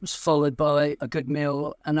 It was followed by a good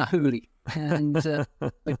meal and a hoolie, and a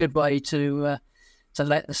good way to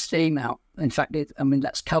let the steam out. In fact,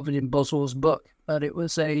 that's covered in Boswell's book. But it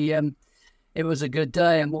was a good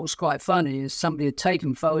day, and what was quite funny is somebody had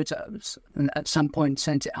taken photos and at some point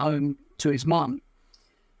sent it home to his mum.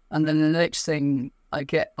 And then the next thing, I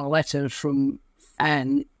get a letter from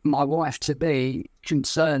Anne, my wife-to-be,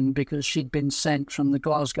 concerned because she'd been sent from the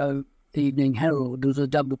Glasgow Evening Herald with a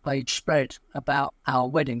double-page spread about our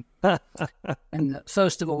wedding. And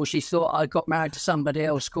first of all, she thought I got married to somebody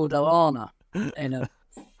else called Alana.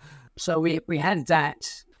 So we had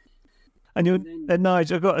that. And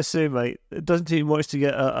Nige, I've got to say, mate, it doesn't take much to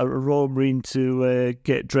get a Royal Marine to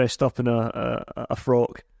get dressed up in a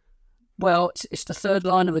frock. Well, it's the third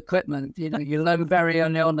line of equipment. You learn very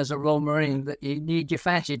early on as a Royal Marine that you need your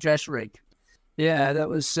fancy dress rig. Yeah, that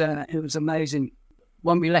was it was amazing.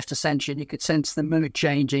 When we left Ascension, you could sense the mood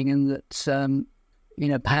changing, and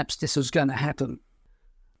that perhaps this was going to happen,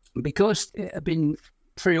 because it had been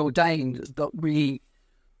preordained that we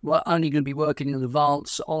were only going to be working in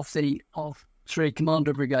advance of 3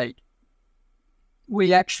 Commando Brigade.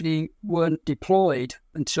 We actually weren't deployed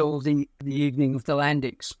until the evening of the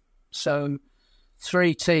landings. So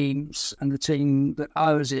 3 teams, and the team that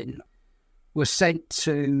I was in, were sent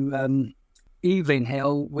to Evelyn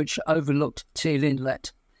Hill, which overlooked Teal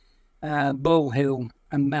Inlet, Bull Hill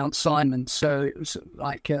and Mount Simon. So it was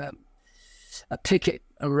like a picket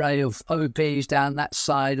array of OPs down that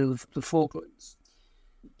side of the Falklands.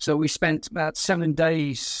 So we spent about 7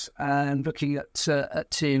 days looking at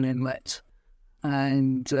Teal Inlet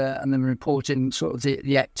and then reporting sort of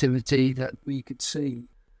the activity that we could see.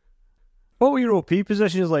 What were your OP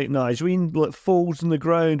positions like, Nige? Were you in like folds in the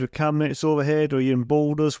ground with cam nets overhead, or were you in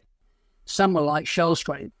boulders? Some were like shell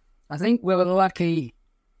scrape. I think we were lucky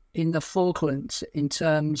in the Falklands in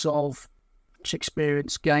terms of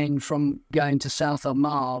experience gained from going to South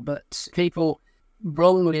Omar, but people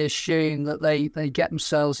wrongly assume that they get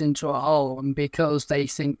themselves into a hole, and because they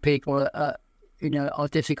think people are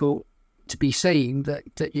difficult to be seen,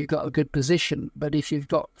 that you've got a good position. But if you've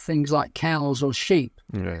got things like cows or sheep,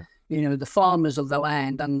 the farmers of the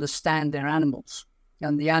land understand their animals,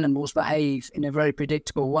 and the animals behave in a very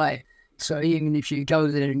predictable way. So even if you go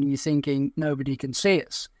there and you're thinking nobody can see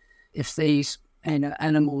us, if these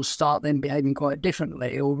animals start then behaving quite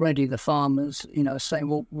differently, already the farmers, say,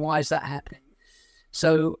 well, why is that happening?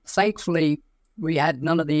 So thankfully, we had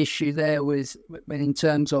none of the issue there with in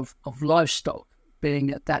terms of livestock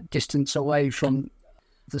being at that distance away from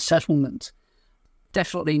the settlement.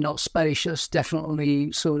 Definitely not spacious,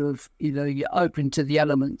 definitely sort of, you're open to the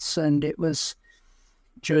elements, and it was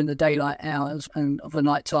during the daylight hours, and of the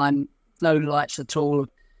night time, no lights at all,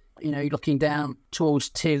 looking down towards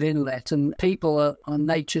Till Inlet, and people are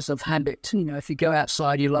natures of habit. If you go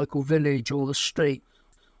outside your local village or the street,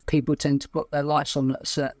 people tend to put their lights on at a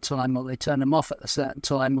certain time, or they turn them off at a certain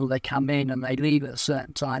time, or they come in and they leave at a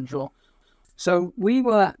certain time. So we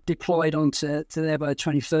were deployed to there by the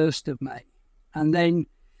 21st of May. And then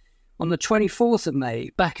on the 24th of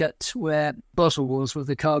May, back at where Boswell was with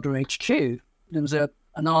the Cadre HQ, there was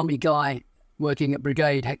an army guy working at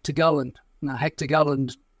Brigade, Hector Gulland. Now, Hector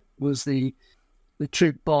Gulland was the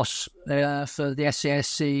troop boss for the SAS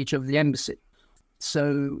siege of the embassy.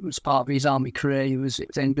 So as part of his army career, he was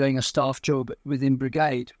then doing a staff job within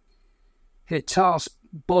Brigade. He had tasked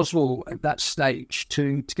Boswell at that stage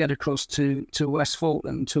to get across to West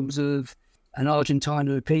Falkland to observe an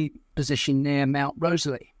Argentine OP position near Mount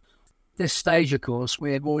Rosalie. This stage, of course,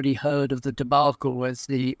 we had already heard of the debacle with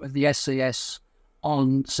the SAS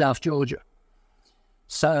on South Georgia.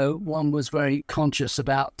 So one was very conscious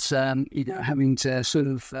about, having to sort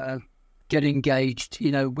of get engaged,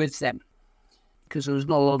 with them, because there was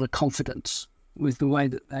not a lot of confidence with the way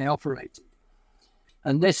that they operated.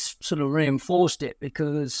 And this sort of reinforced it,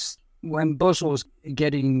 because when Boswell was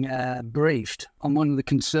getting briefed on one of the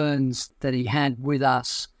concerns that he had with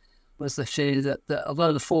us was the fear that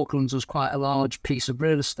although the Falklands was quite a large piece of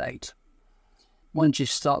real estate, once you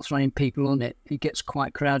start throwing people on it, it gets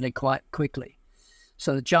quite crowded quite quickly.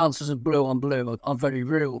 So the chances of blue on blue are very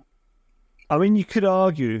real. I mean, you could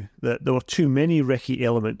argue that there were too many recce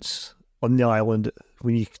elements on the island.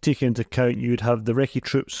 When you take into account, you'd have the recce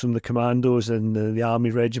troops from the Commandos and the army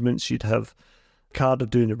regiments, you'd have Cadre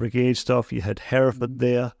doing the brigade stuff, you had Hereford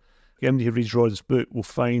there. Anybody who reads Rod's book will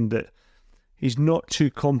find that he's not too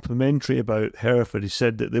complimentary about Hereford. He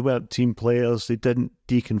said that they weren't team players, they didn't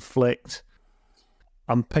deconflict.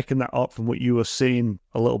 I'm picking that up from what you were saying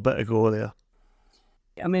a little bit ago there.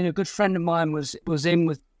 I mean, a good friend of mine was in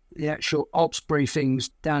with the actual ops briefings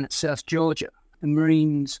down at South Georgia. The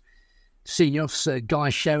Marines senior officer Guy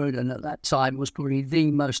Sheridan at that time was probably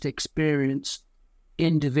the most experienced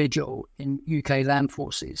individual in UK land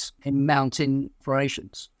forces in mountain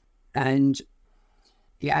operations. And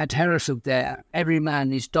he had Hereford there. Every man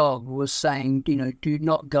and his dog was saying, do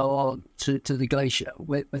not go on to the glacier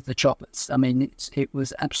with the choppers. I mean, it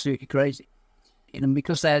was absolutely crazy. And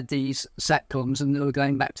because they had these SATCOMs and they were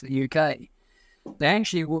going back to the UK, they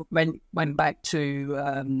actually went back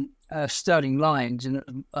to Sterling Lines,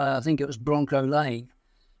 and I think it was Bronco Lane,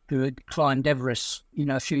 who had climbed Everest,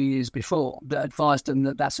 a few years before, that advised them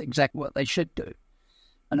that that's exactly what they should do.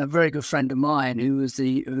 And a very good friend of mine, who was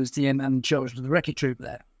the M&WC charge of the Recce Troop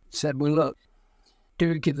there, said, well, look,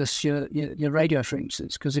 do give us your radio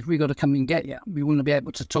frequencies, because if we got to come and get you, we want to be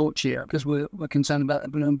able to talk to you, because we're concerned about the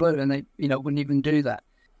blue and blue, and they, wouldn't even do that.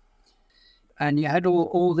 And you had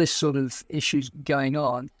all this sort of issues going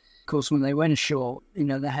on. Of course, when they went ashore,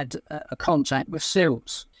 they had a contact with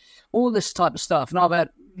SEALs, all this type of stuff. And I've had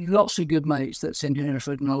lots of good mates that's in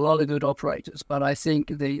Hereford and a lot of good operators, but I think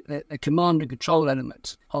the command and control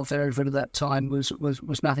element of Hereford at that time was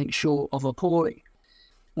nothing short of appalling.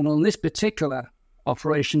 And on this particular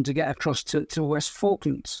operation to get across to West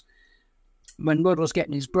Falklands, when Rod was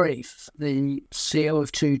getting his brief, the CO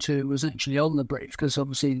of 2-2 was actually on the brief, because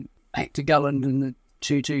obviously Hector Gulland and the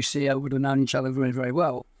 2-2 CO would have known each other very, very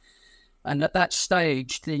well. And at that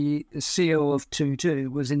stage, the CO of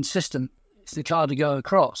 2-2 was insistent for the car to go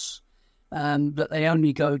across, that they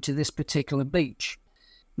only go to this particular beach.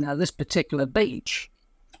 Now, this particular beach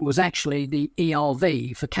was actually the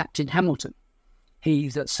ERV for Captain Hamilton, he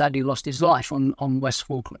that sadly lost his life on West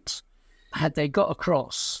Falklands. Had they got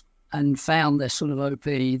across and found this sort of OP,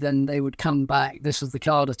 then they would come back. This is the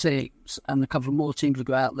Cadre teams, and a couple of more teams would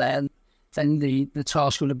go out there. And then the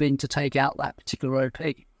task would have been to take out that particular OP.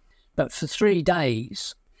 But for 3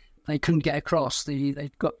 days, they couldn't get across.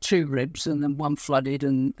 They'd got 2 ribs and then one flooded,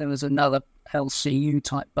 and there was another LCU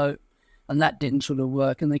type boat, and that didn't sort of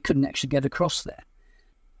work, and they couldn't actually get across there.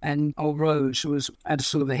 And old Rose had a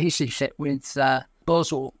sort of a hissy fit with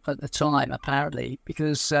Boswell at the time, apparently,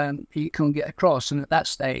 because he couldn't get across. And at that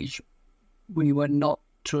stage, we were not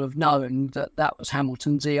to have known that that was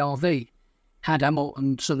Hamilton's ERV. Had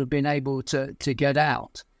Hamilton sort of been able to get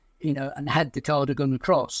out, and had the Carter gone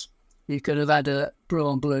across, you could have had a blue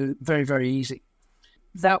on blue very, very easy.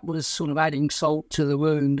 That was sort of adding salt to the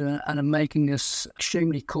wound and making us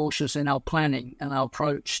extremely cautious in our planning and our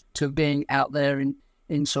approach to being out there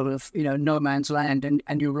in sort of, no man's land.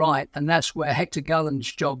 And you're right. And that's where Hector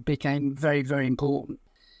Gullen's job became very, very important,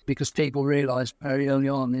 because people realised very early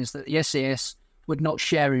on is that the SAS would not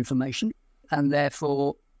share information, and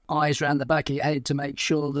therefore eyes around the back of your head to make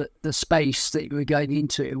sure that the space that you were going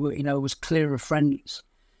into, was clear of friendlies.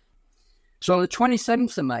 So on the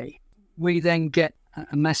 27th of May, we then get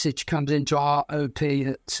a message comes into our OP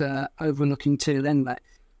at overlooking Teal Inlet.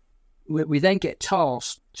 We then get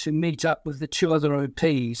tasked to meet up with the 2 other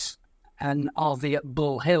OPs and RV at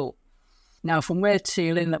Bull Hill. Now, from where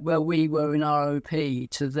Teal Inlet, where we were in our OP,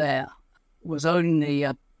 to there was only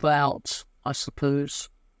about, I suppose,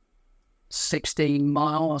 16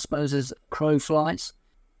 miles, I suppose, as crow flies,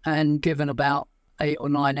 and given about 8 or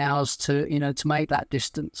 9 hours to make that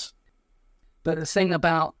distance. But the thing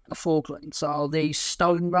about the Falklands are these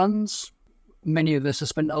stone runs. Many of us have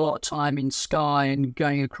spent a lot of time in Skye and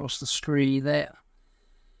going across the Scree there.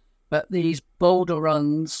 But these boulder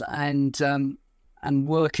runs and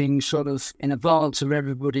working sort of in advance of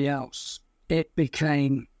everybody else, it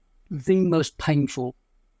became the most painful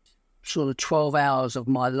sort of 12 hours of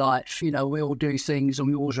my life. We all do things and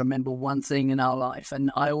we always remember one thing in our life.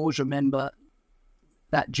 And I always remember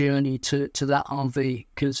that journey to that RV,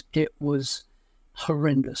 because it was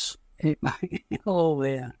horrendous. Oh,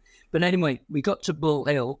 yeah. But anyway, we got to Bull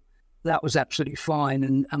Hill. That was absolutely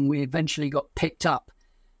fine. And we eventually got picked up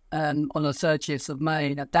on the 30th of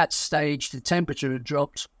May. And at that stage, the temperature had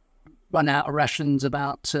dropped, run out of rations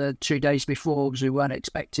about 2 days before, because we weren't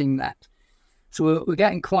expecting that. So we're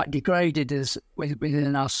getting quite degraded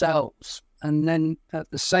within ourselves. And then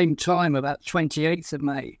at the same time, about 28th of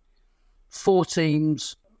May, 4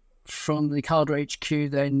 teams from the Cadre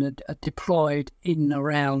HQ then are deployed in and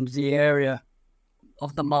around the area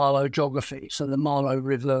of the Marlow geography, so the Marlow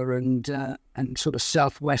River and sort of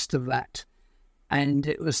southwest of that. And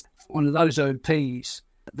it was one of those OPs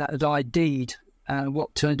that had ID'd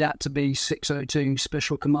what turned out to be 602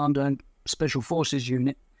 Special Commando and Special Forces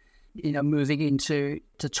Unit, moving into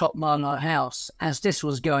Top Marlow House. As this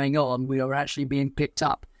was going on, we were actually being picked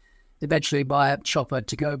up eventually by a chopper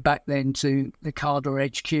to go back then to the Cadre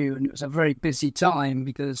HQ. And it was a very busy time,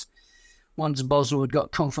 because once Boswell had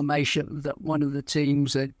got confirmation that one of the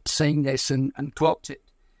teams had seen this and clocked it,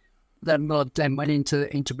 then Rod then went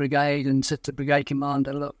into brigade and said to brigade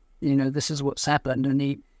commander, look, this is what's happened. And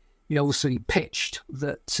he obviously pitched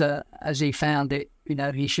that as he found it,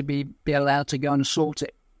 he should be allowed to go and sort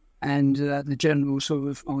it. And the general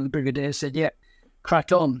the brigadier said, yeah,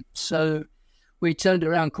 crack on. So we turned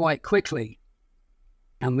around quite quickly,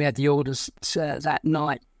 and we had the orders that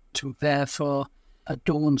night to prepare for a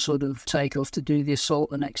dawn sort of takeoff to do the assault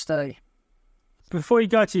the next day. Before you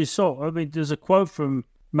go to the assault, there's a quote from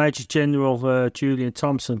Major General Julian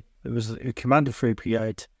Thompson, who was the commander for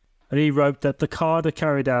Brigade, and he wrote that the Cadre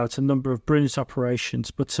carried out a number of brilliant operations,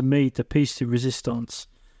 but to me, the piece de resistance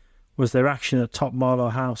was their action at Top Marlow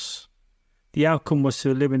House. The outcome was to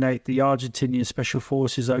eliminate the Argentinian Special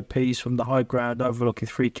Forces OPs from the high ground overlooking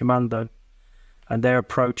 3 Commando and their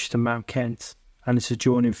approach to Mount Kent and its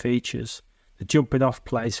adjoining features, the jumping off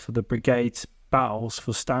place for the brigade's battles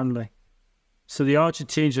for Stanley. So the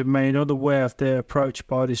Argentines remained unaware of their approach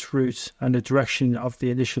by this route, and the direction of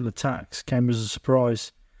the initial attacks came as a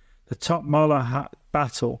surprise. The Top Marlow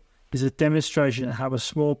battle is a demonstration of how a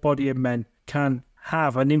small body of men can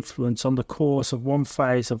have an influence on the course of one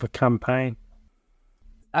phase of a campaign.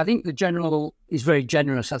 I think the general is very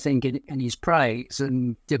generous, in his praise,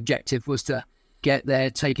 and the objective was to get there,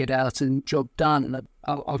 take it out, and job done.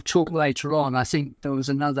 I'll talk later on. I think there was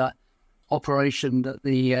another operation that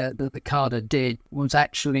the Cadre did was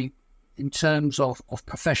actually, in terms of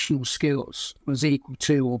professional skills, was equal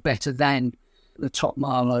to or better than the Top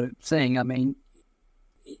Marlow thing.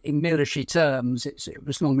 In military terms, it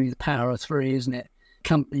was normally the power of 3, isn't it?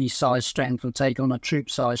 Company size strength will take on a troop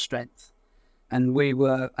size strength. And we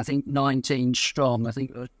were, 19 strong. I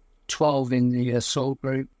think there were 12 in the assault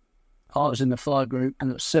group. I was in the fire group, and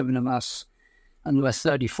there were 7 of us, and there were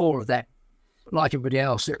 34 of them. Like everybody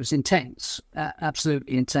else, it was intense,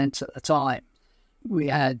 absolutely intense at the time. We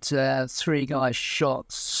had 3 guys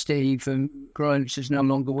shot. Steve and Groves is no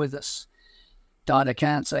longer with us. Died of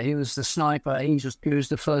cancer. He was the sniper. He was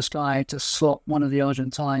the first guy to slot one of the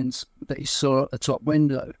Argentines that he saw at the top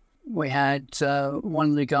window. We had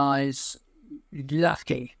one of the guys,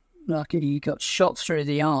 lucky, he got shot through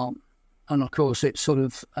the arm. And of course, it sort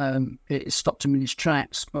of it stopped him in his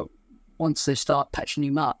tracks. But once they start patching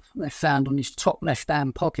him up, they found on his top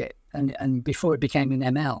left-hand pocket, and before it became an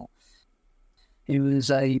ML, he was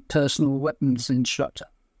a personal weapons instructor.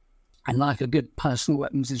 And like a good personal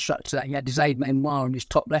weapons instructor, he had his aid memoir in his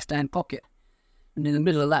top left-hand pocket. And in the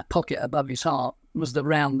middle of that pocket above his heart was the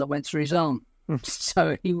round that went through his arm.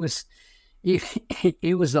 So he was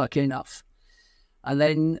lucky enough. And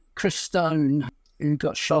then Chris Stone, who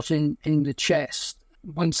got shot in the chest,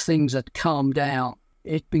 once things had calmed down,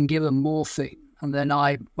 he'd been given morphine. And then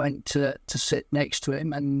I went to sit next to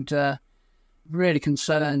him and really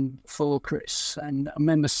concerned for Chris. And I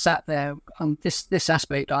remember sat there on this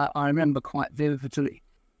aspect I remember quite vividly.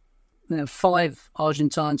 There were 5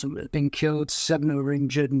 Argentines who had been killed, 7 were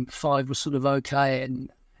injured, and 5 were sort of okay. And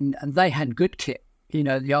they had good kit,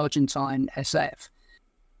 the Argentine SF.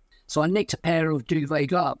 So I nicked a pair of duvet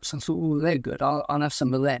gloves. I thought, oh, they're good. I'll have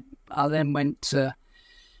some of them. I then went to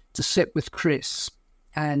sit with Chris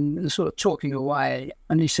and sort of talking away.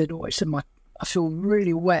 And he said, I feel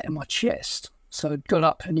really wet in my chest. So I got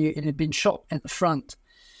up and it had been shot at the front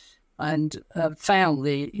and found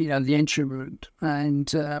the entry wound and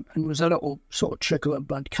was a little sort of trickle of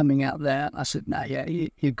blood coming out there. I said, no, yeah,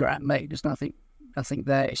 you're grand, mate. There's nothing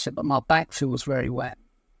there. He said, but my back feels very wet.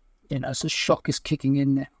 So shock is kicking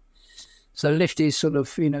in now. So lift his sort of,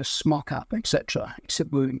 smock up, etc.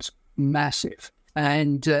 Except wounds, massive.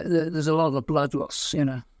 And there's a lot of blood loss,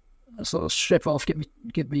 I sort of strip off,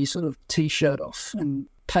 get me sort of T-shirt off and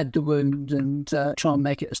pad the wound and try and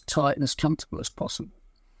make it as tight and as comfortable as possible.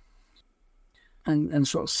 And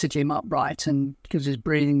sort of sit him upright, and because his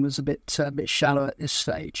breathing was a bit shallow at this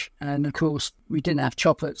stage. And of course, we didn't have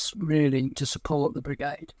choppers really to support the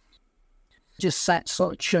brigade. Just sat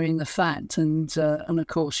sort of chewing the fat, and of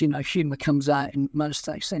course, humour comes out in most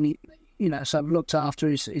days. And so I've looked after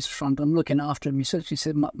his front. I'm looking after him. He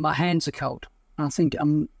said, my hands are cold. I think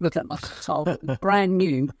I'm looking at my brand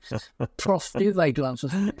new Prof duvet gloves.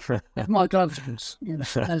 My gloves,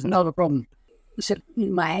 there's not a problem. He said,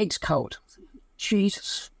 my head's cold.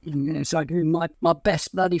 Jesus. So I give him my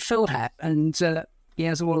best bloody field hat, and he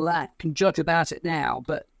has all of that. Can joke about it now,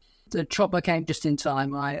 but the chopper came just in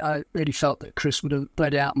time. I really felt that Chris would have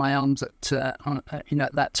bled out my arms at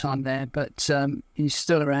that time there, but he's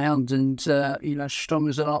still around and strong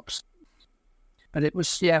as an ops. But it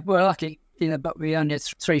was, we're lucky. But we only had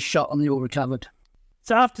 3 shot and they all recovered.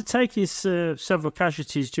 So after taking several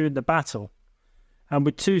casualties during the battle, and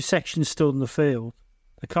with 2 sections still in the field,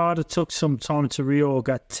 the Cadre took some time to reorg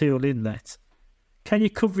at Teal Inlet. Can you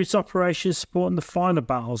cover its operations supporting the final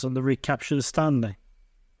battles and the recapture of Stanley?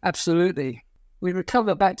 Absolutely. We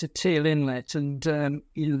recovered back to Teal Inlet, and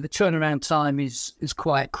the turnaround time is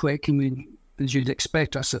quite quick. I mean, as you'd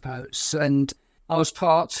expect, I suppose. And I was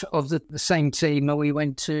part of the same team that we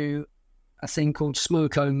went to a thing called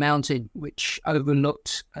Smoko Mountain, which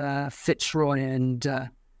overlooked Fitzroy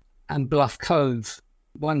and Bluff Cove.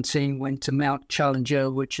 One team went to Mount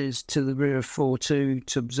Challenger, which is to the rear of 4-2,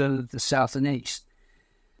 to observe the south and east,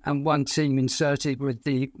 and one team inserted with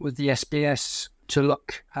the SBS to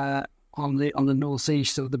look on the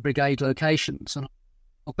northeast of the brigade locations. And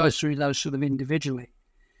I'll go through those sort of individually.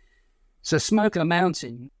 So Smoko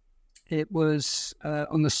Mountain, it was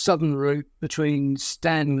on the southern route between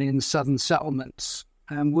Stanley and the southern settlements.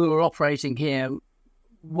 And we were operating here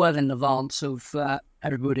well in advance of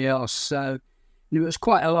everybody else. So it was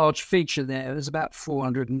quite a large feature there. It was about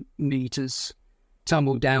 400 metres.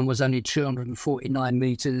 Tumble down was only 249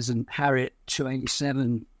 metres, and Harriet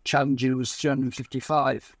 287. Challenger was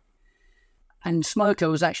 355. And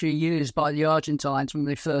Smoko was actually used by the Argentines when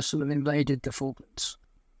they first sort of invaded the Falklands.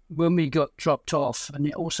 When we got dropped off, and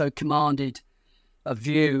it also commanded a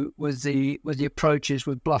view with the approaches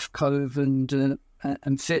with Bluff Cove and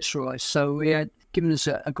Fitzroy. So we had given us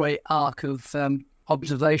a great arc of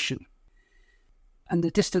observation. And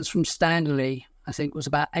the distance from Stanley, I think, was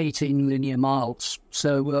about 18 linear miles.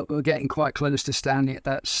 So we're getting quite close to Stanley at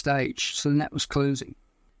that stage. So the net was closing.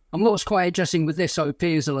 And what was quite interesting with this OP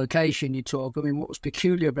as a location you talk, I mean, what was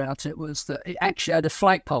peculiar about it was that it actually had a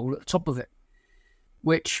flagpole at the top of it,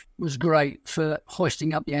 which was great for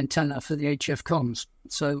hoisting up the antenna for the HF comms.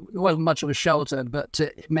 So it wasn't much of a shelter, but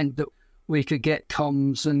it meant that we could get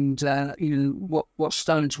comms and what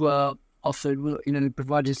stones were offered,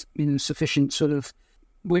 provided, sufficient sort of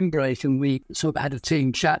windbreak, and we sort of had a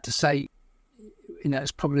team chat to say,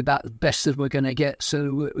 it's probably about the best that we're going to get.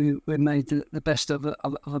 So we made the best of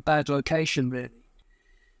a bad location, really.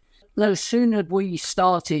 No sooner had we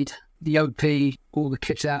started the OP, all the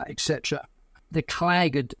kit out, etc., the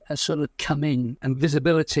clag had sort of come in, and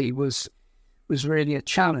visibility was really a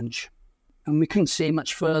challenge. And we couldn't see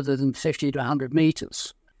much further than 50 to 100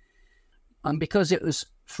 metres. And because it was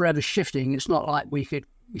forever shifting, it's not like we could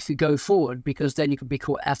go forward, because then you could be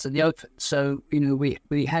caught out of the open. So,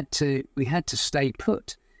 we had to stay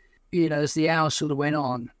put. As the hours sort of went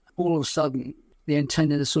on, all of a sudden the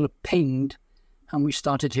antenna sort of pinged, and we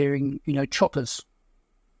started hearing, choppers.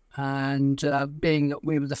 And being that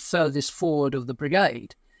we were the furthest forward of the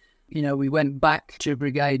brigade, we went back to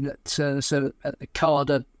brigade at the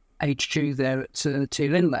Cadre HQ there at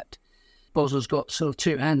Teal Inlet. Boswell's got sort of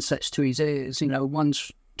two handsets to his ears,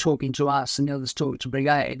 one's talking to us and the other's talking to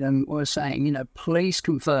brigade, and we're saying, please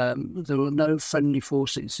confirm there were no friendly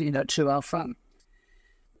forces, to our front.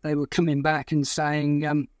 They were coming back and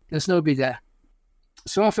saying, there's nobody there.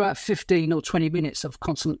 So after about 15 or 20 minutes of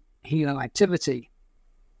constant helo activity,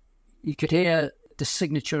 you could hear the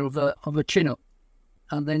signature of a Chinook,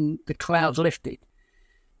 and then the clouds lifted,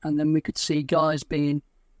 and then we could see guys being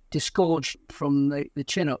disgorged from the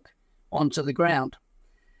Chinook onto the ground.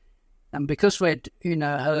 And because we'd,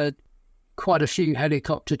 heard quite a few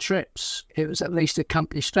helicopter trips, it was at least a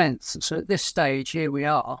company strength. So at this stage, here we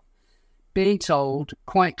are, being told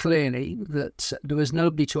quite clearly that there was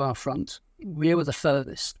nobody to our front. We were the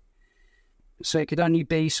furthest. So it could only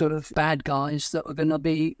be sort of bad guys that were going to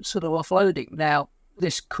be sort of offloading. Now,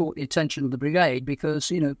 this caught the attention of the brigade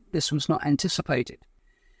because, this was not anticipated.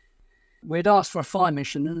 We'd asked for a fire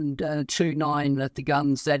mission, and 2-9 led the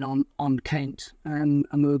guns then on Kent, and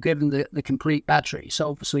we were given the complete battery.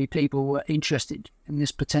 So obviously people were interested in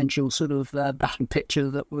this potential sort of battle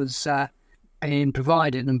picture that was being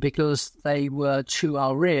provided, and because they were to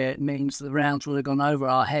our rear, it means the rounds would have gone over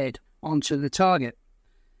our head onto the target.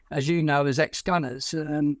 As you know, as ex-gunners,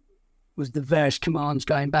 with the various commands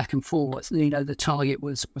going back and forth, the target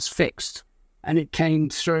was fixed, and it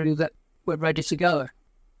came through that we're ready to go.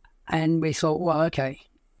 And we thought, well, okay,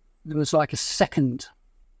 there was like a second,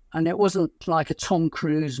 and it wasn't like a Tom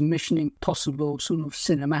Cruise Mission Impossible sort of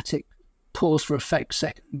cinematic pause for effect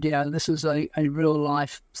second. This is a real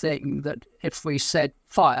life thing that if we said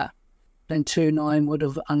fire, then 2-9 would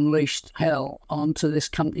have unleashed hell onto this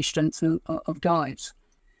company strength of guys.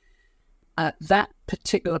 At that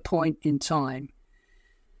particular point in time,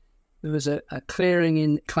 there was a clearing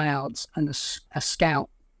in clouds, and a scout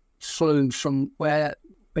flew from where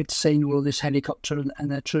we'd seen all this helicopter and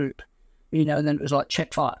their troop, and then it was like,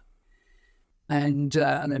 check fire. And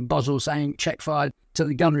then Boswell saying, check fire to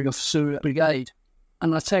the gunnery officer at brigade.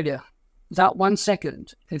 And I tell you, that 1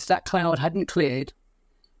 second, if that cloud hadn't cleared,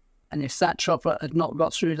 and if that chopper had not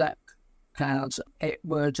got through that clouds, it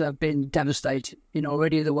would have been devastating.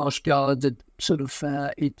 Already the Welsh Guard had sort of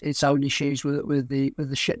its own issues with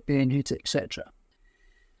the ship being hit, etc.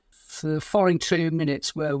 For the following 2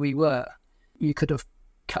 minutes where we were, you could have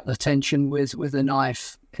cut the tension with a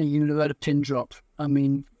knife, and you would have had a pin drop.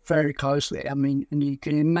 Very closely. And you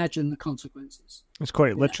can imagine the consequences. It's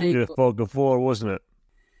quite literally a fog of war, wasn't it?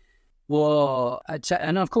 Well,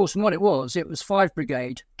 and of course, what it was 5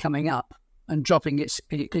 Brigade coming up and dropping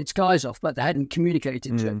its guys off, but they hadn't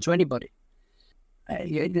communicated to anybody.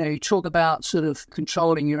 You talk about sort of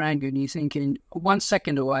controlling your anger, and you're thinking 1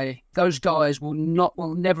 second away, those guys will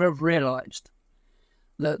never have realised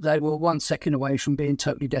that they were 1 second away from being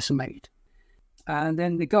totally decimated. And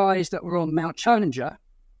then the guys that were on Mount Challenger,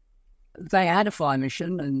 they had a fire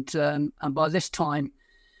mission, and by this time,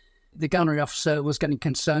 the gunnery officer was getting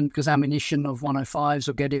concerned because ammunition of 105s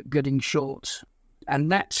were getting short.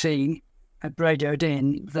 And that team had radioed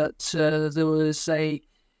in that there was a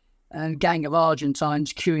gang of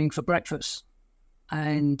Argentines queuing for breakfast,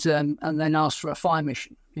 and then asked for a fire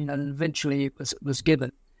mission. And eventually it was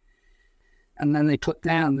given. And then they put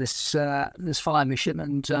down this fire mission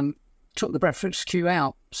and took the breakfast queue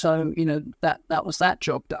out. So that was that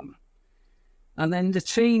job done. And then the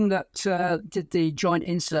team that did the joint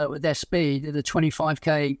insert with SB did a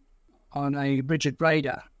 25k on a rigid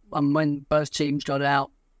radar. And when both teams got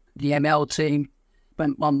out, the ML team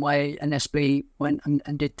went one way and SB went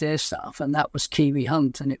and did their stuff. And that was Kiwi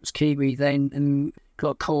Hunt. And it was Kiwi then who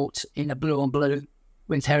got caught in a blue on blue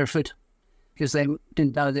with Hereford because they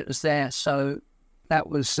didn't know that it was there. So that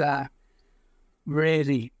was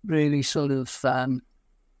really, really sort of...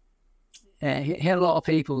 he had a lot of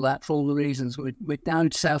people that, for all the reasons. We'd down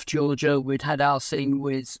to South Georgia, we'd had our thing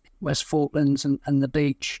with West Falklands and the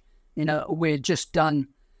beach. We'd just done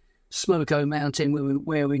Smoko Mountain,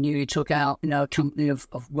 where we nearly took out, a company of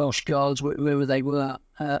Welsh Guards, wherever they were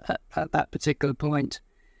at that particular point,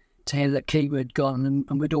 to hear that Kiwi had gone,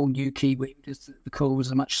 and we'd all knew Kiwi because the Corps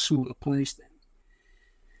was a much smaller place then.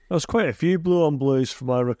 There was quite a few blue-on-blues from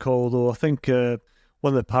I recall, though. I think one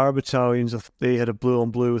of the para-battalions, they had a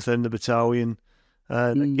blue-on-blue within the battalion.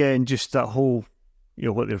 And again, just that whole,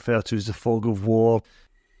 what they refer to as the fog of war.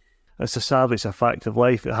 Sadly, it's a fact of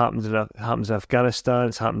life. It happens in Afghanistan.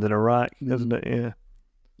 It's happened in Iraq, doesn't it?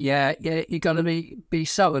 Yeah. You got to be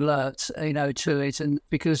so alert, to it, and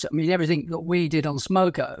because everything that we did on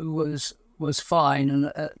Smoko was fine,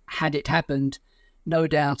 and had it happened, no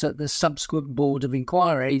doubt at the subsequent board of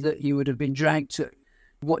inquiry that you would have been dragged to.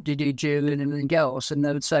 What did you do and anything else? And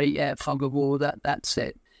they would say, yeah, fog of war, that's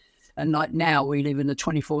it. And like now, we live in a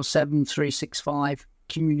 24/7, 365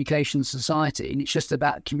 communication society, and it's just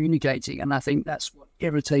about communicating. And I think that's what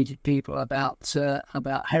irritated people about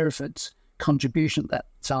Hereford's contribution at that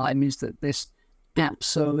time, is that this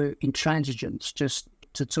absolute intransigence just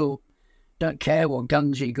to talk. Don't care what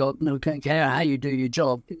guns you got, don't care how you do your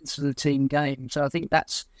job. It's the team game. So I think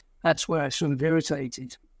that's where I sort of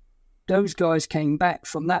irritated. Those guys came back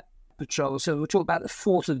from that patrol. So we'll talk about the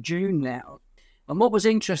 4th of June now. And what was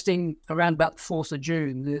interesting around about the 4th of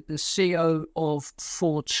June, the CO of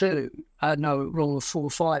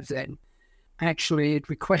 4-5 then, actually had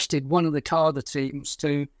requested one of the Cadre teams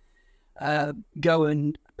to go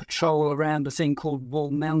and patrol around a thing called Wall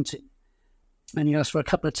Mountain. And he asked for a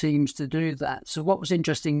couple of teams to do that. So what was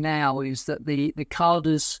interesting now is that the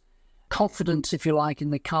Cadre's confidence, if you like, in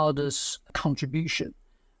the Cadre's contribution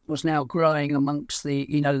was now growing amongst the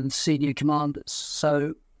senior commanders.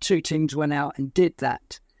 So 2 teams went out and did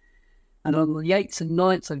that. And on the 8th and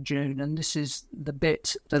 9th of June, and this is the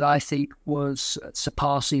bit that I think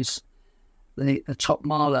surpasses the top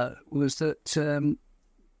marlow, was that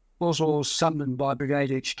Boswell was summoned by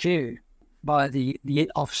Brigade HQ by the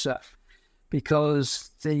officer,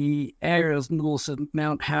 because the areas north of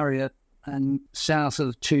Mount Harriet and south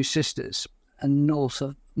of Two Sisters and north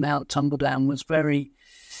of Mount Tumbledown was very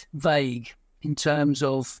vague in terms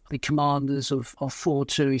of the commanders of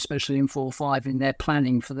 4-2, especially in 4-5, in their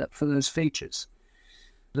planning for those features.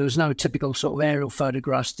 There was no typical sort of aerial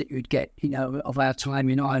photographs that you'd get, of our time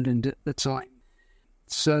in Ireland at the time.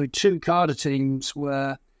 So 2 Cadre teams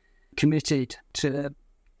were committed to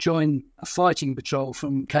join a fighting patrol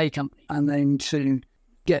from K Company, and then to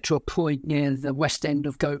get to a point near the west end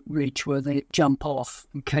of Goat Ridge where they jump off,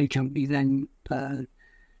 and K Company then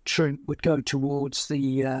troop would go towards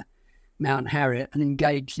the Mount Harriet and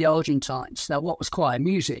engage the Argentines. Now, what was quite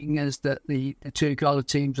amusing is that the 2 Cadre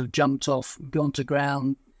teams have jumped off, gone to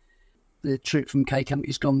ground. The troop from K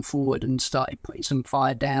Company's gone forward and started putting some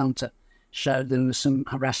fire down to show there was some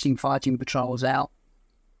harassing fighting patrols out.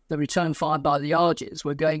 The return fire by the Argies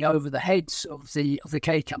were going over the heads of the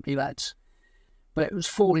K Company lads, but it was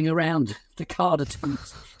falling around the Cadre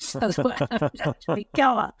teams. So they were actually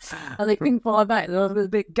cover, and they couldn't fire back. They were a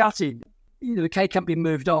bit gutted. The K Company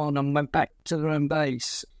moved on and went back to their own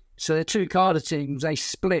base. So the 2 Cadre teams, they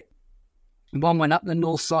split. One went up the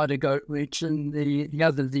north side of Goat Ridge, and the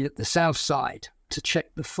other the south side, to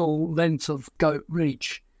check the full length of Goat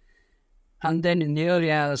Ridge. And then in the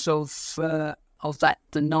early hours of the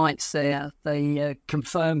 9th there, they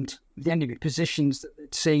confirmed the enemy positions that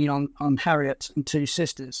they'd seen on Harriet and Two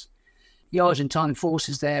Sisters. The Argentine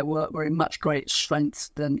forces there were in much greater strength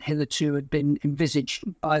than hitherto had been envisaged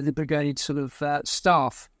by the brigade sort of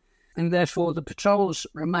staff. And therefore the patrols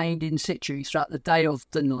remained in situ throughout the day of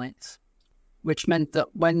the 9th, which meant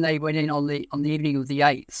that when they went in on the evening of the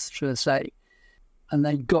 8th, should I say, and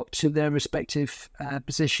they got to their respective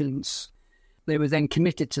positions, they were then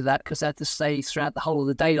committed to that because they had to stay throughout the whole of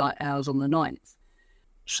the daylight hours on the 9th.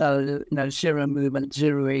 So, zero movement,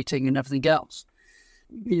 zero eating and everything else.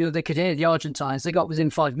 They could hear the Argentines. They got within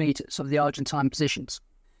 5 metres of the Argentine positions.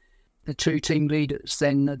 The 2 team leaders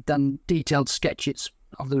then had done detailed sketches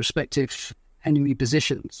of the respective enemy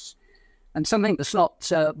positions. And something that's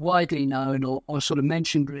not widely known or sort of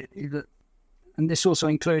mentioned really, and this also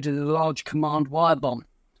included a large command wire bomb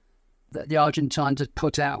that the Argentines had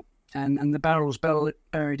put out, and the barrels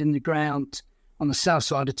buried in the ground on the south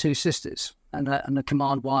side of Two Sisters, and the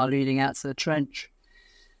command wire leading out to the trench.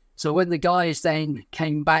 So when the guys then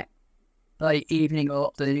came back late evening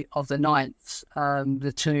of the 9th,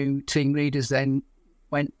 the 2 team leaders then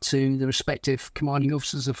went to the respective commanding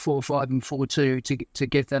officers of 4-5 and 4-2 to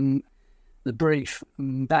give them the brief.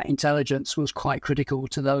 And that intelligence was quite critical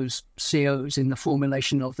to those COs in the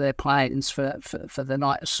formulation of their plans for the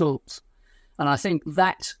night assaults. And I think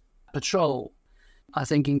that patrol,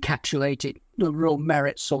 encapsulated the real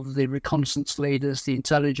merits of the reconnaissance leaders, the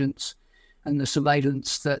intelligence and the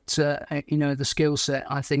surveillance, that, the skill set.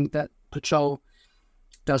 I think that patrol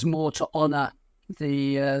does more to honour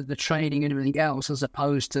the training and everything else, as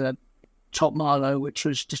opposed to Top Marlow, which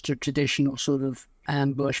was just a traditional sort of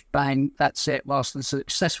ambush, bang, that's it. Whilst as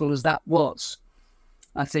successful as that was,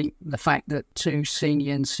 I think the fact that two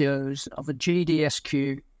senior NCOs of a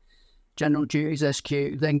GDSQ, General Duties SQ,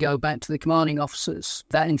 then go back to the commanding officers,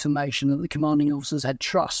 that information, that the commanding officers had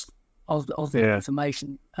trust of the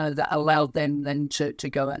information that allowed them then to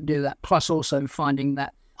go out and do that. Plus also finding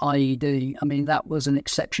that IED. I mean, that was an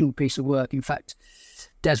exceptional piece of work. In fact,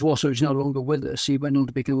 Des Wasser is no longer with us. He went on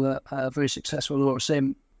to become a very successful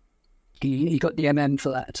LORSM. He got the MM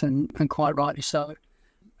for that, and quite rightly so.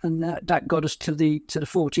 And that got us to the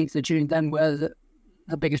 14th of June then, where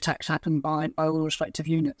the big attacks happened by all the respective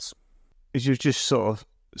units. As you've just sort of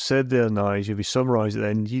said there, Nige, if you summarise it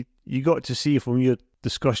then, you got to see from your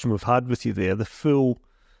discussion we've had with you there, the full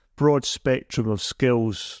broad spectrum of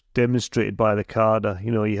skills demonstrated by the cadre.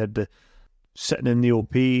 You know, you had the sitting in the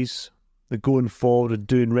OPs, the going forward and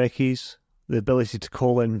doing recce's, the ability to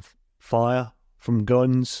call in fire from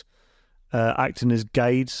guns, acting as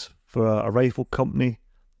guides for a rifle company.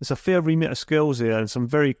 There's a fair remit of skills there, and some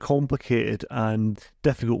very complicated and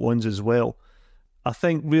difficult ones as well. I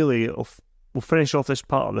think really we'll finish off this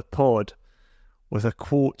part of the pod with a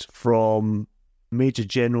quote from Major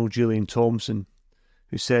General Julian Thompson,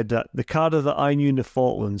 who said that the cadre that I knew in the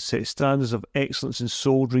Falklands set standards of excellence in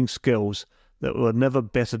soldiering skills that were never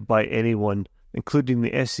bettered by anyone, including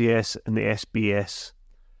the SAS and the SBS.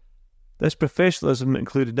 This professionalism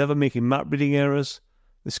included never making map reading errors,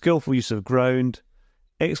 the skillful use of ground,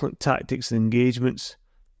 excellent tactics and engagements,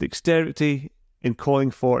 dexterity in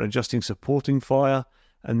calling for and adjusting supporting fire,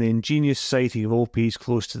 and the ingenious sighting of OPs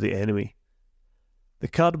close to the enemy. The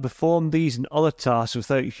cadre performed these and other tasks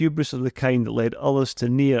without hubris of the kind that led others to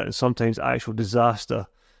near and sometimes actual disaster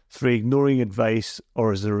through ignoring advice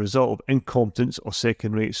or as a result of incompetence or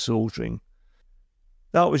second-rate soldiering.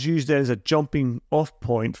 That was used then as a jumping off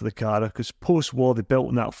point for the cadre, because post-war they built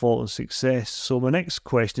on that fallen success. So my next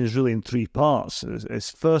question is really in three parts. It's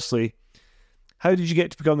firstly, how did you get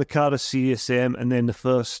to become the cadre CSM and then the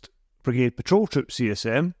first Brigade Patrol Troop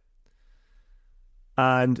CSM?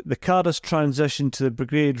 And the cadre's transition to the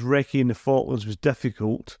Brigade Recce in the Falklands was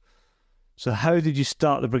difficult. So how did you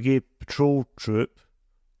start the Brigade Patrol Troop?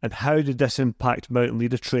 And how did this impact mountain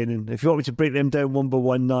leader training? If you want me to break them down one by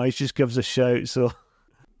one, Nige, just give us a shout. So,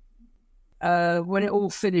 when it all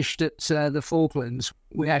finished at the Falklands,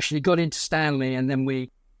 we actually got into Stanley, and then we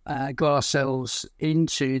got ourselves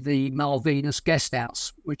into the Malvinas guest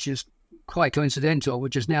house, which is quite coincidental,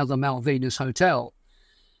 which is now the Malvinas Hotel.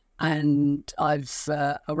 And I've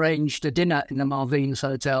arranged a dinner in the Malvinas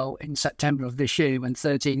Hotel in September of this year when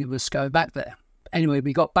 13 of us go back there. Anyway,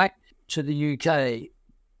 we got back to the UK.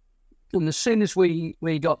 And as soon as we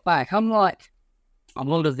got back, unlike a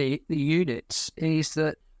lot of the units, is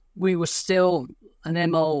that we were still an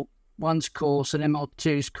ML1's course, an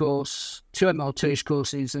ML2's course, two ML2's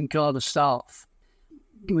courses and cadre staff.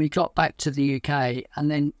 We got back to the UK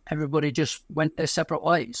and then everybody just went their separate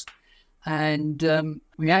ways. And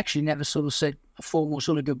we actually never sort of said a formal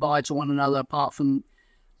sort of goodbye to one another, apart from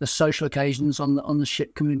the social occasions on the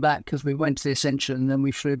ship coming back, because we went to the Ascension and then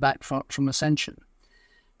we flew back from Ascension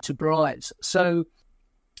to Brides. So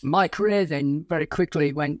my career then very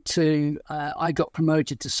quickly went to, I got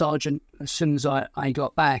promoted to sergeant as soon as I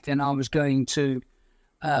got back, and I was going to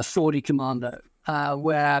 40 Commando,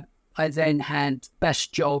 where I then had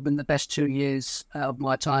best job in the best 2 years of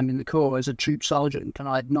my time in the Corps as a troop sergeant, and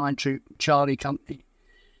I had 9 Troop Charlie Company.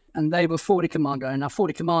 And they were 40 Commando, and our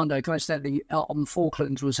 40 Commando, coincidentally, on the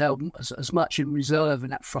Falklands was held as much in reserve,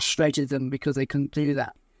 and that frustrated them because they couldn't do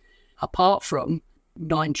that. Apart from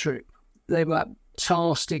 9 Troop, they were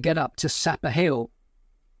tasked to get up to Sapper Hill.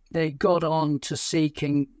 They got on to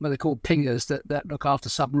seeking what they're called pingers that look after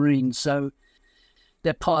submarines, so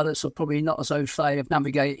their pilots are probably not as au fait of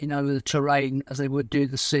navigating over the terrain as they would do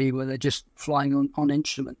the sea, where they're just flying on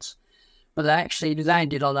instruments. But they actually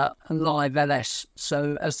landed on a live LS.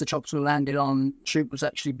 So as the choppers were landed on, troop was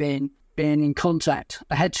actually being in contact.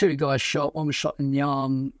 I had 2 guys shot. One was shot in the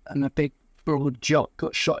arm, and a big broad jock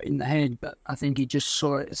got shot in the head. But I think he just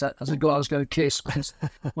saw it as a Glasgow kiss. Because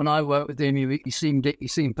when I worked with him, he seemed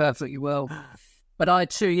perfectly well. But I had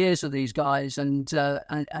 2 years with these guys, and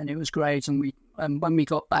it was great. And And when we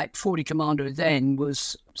got back, 40 Commando then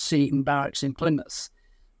was Seaton Barracks in Plymouth.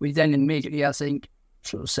 We then immediately, I think,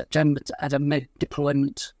 sort of September, had a med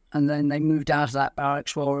deployment. And then they moved out of that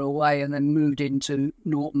barracks while we were away and then moved into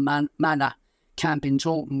Norton Manor camp in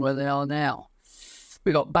Taunton, where they are now.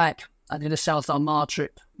 We got back. I did a South Armagh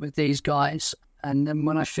trip with these guys. And then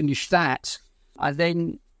when I finished that, I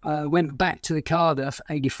then went back to the Cadre for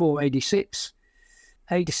 84, 86.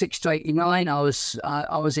 86 to 89, I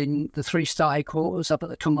was in the 3-star headquarters up at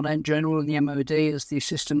the Commandant General in the MOD as the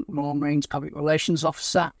Assistant Royal Marines Public Relations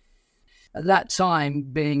Officer. At that time,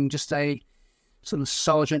 being just a sort of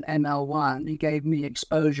Sergeant ML1, he gave me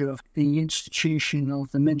exposure of the institution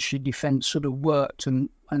of the Ministry of Defence sort of worked and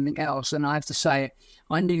anything else. And I have to say,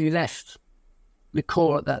 I nearly left the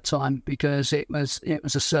Corps at that time because it was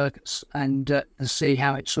a circus, and to see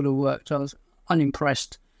how it sort of worked, I was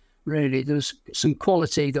unimpressed. Really, there was some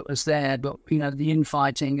quality that was there, but the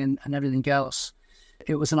infighting and everything else,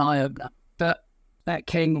 it was an eye opener. But that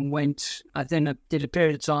came and went. I then did a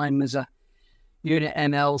period of time as a unit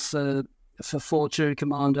ML for 42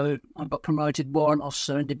 Commando. I got promoted warrant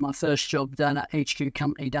officer and did my first job down at HQ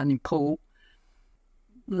Company down in Poole.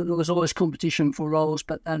 There was always competition for roles,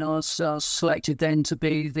 but then I was selected then to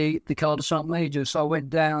be the Cadre Sergeant Major. So I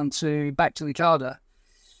went back to the Cadre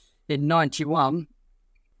in 91.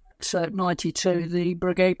 So 92, the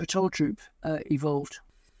Brigade Patrol Troop evolved.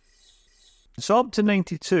 So up to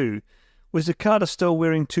 92, was the Cadre still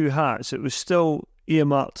wearing two hats? It was still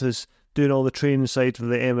earmarked as doing all the training side for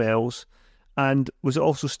the MLs, and was it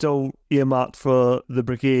also still earmarked for the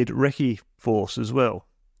Brigade Recce force as well?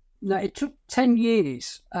 No, it took 10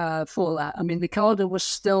 years for that. I mean, the Cadre was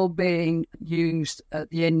still being used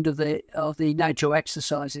at the end of the NATO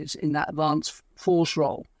exercises in that advanced force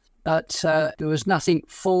role. But there was nothing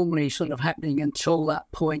formally sort of happening until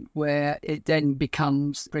that point where it then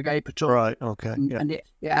becomes Brigade Patrol. Right, okay. Yeah. And it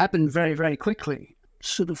happened very, very quickly.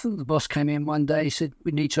 Sort of the boss came in one day, said,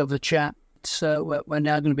 we need to have a chat. So we're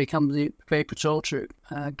now going to become the Brigade Patrol Troop.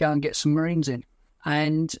 Go and get some Marines in.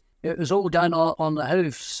 And it was all done on the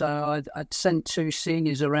hoof. So I'd sent 2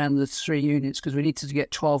 seniors around the 3 units because we needed to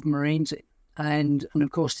get 12 Marines in. And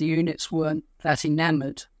of course, the units weren't that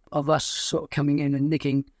enamoured of us sort of coming in and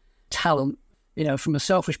nicking talent. From a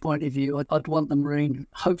selfish point of view, I'd want the Marine,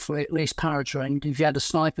 hopefully at least paratrained. If you had a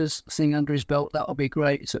sniper's thing under his belt, that would be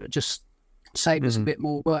great. So it just saved us a bit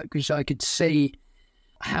more work because I could see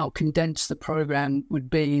how condensed the program would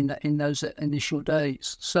be in those initial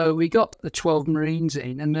days. So we got the 12 Marines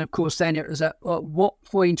in, and of course then it was at what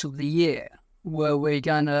point of the year were we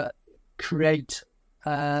going to create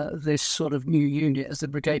this sort of new unit as the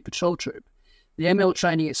Brigade Patrol Troop? The ML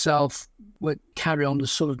training itself would carry on as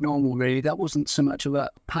sort of normal, really. That wasn't so much of a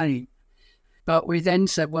pain. But we then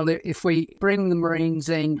said, well, if we bring the Marines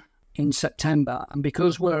in September, and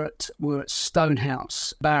because we're at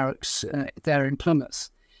Stonehouse Barracks there in Plymouth,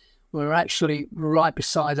 we're actually right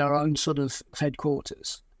beside our own sort of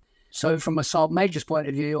headquarters. So from a Sergeant Major's point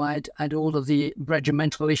of view, I had all of the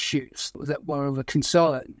regimental issues that were of a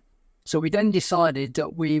concern. So we then decided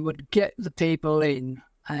that we would get the people in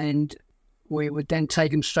and we would then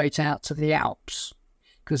take them straight out to the Alps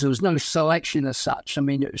because there was no selection as such. I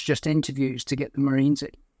mean, it was just interviews to get the Marines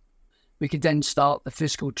in. We could then start the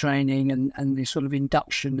physical training and the sort of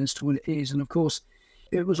induction as to what it is. And of course,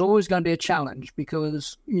 it was always going to be a challenge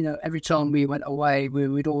because, every time we went away, we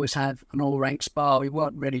would always have an all-rank spar. We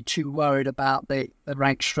weren't really too worried about the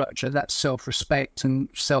rank structure. That self-respect and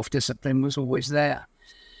self-discipline was always there.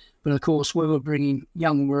 But of course, we were bringing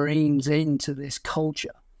young Marines into this culture.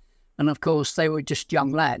 And of course, they were just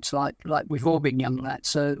young lads, like we've all been young lads.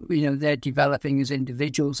 So, they're developing as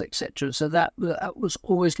individuals, etc. So that was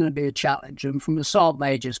always going to be a challenge. And from the Sergeant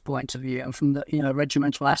Major's point of view and from the,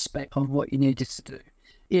 regimental aspect of what you needed to do,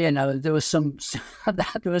 there was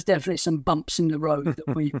definitely some bumps in the road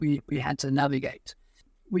that we had to navigate.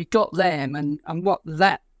 We got them, and what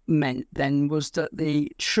that meant then was that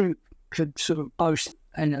the troop could sort of boast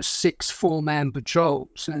 6 4-man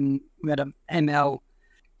patrols, and we had an ML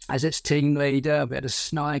as its team leader, we had a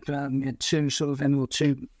sniper, we had 2 sort of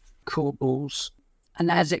ML2 corporals. And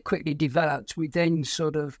as it quickly developed, we then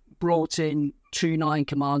sort of brought in 2-9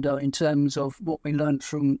 Commando in terms of what we learned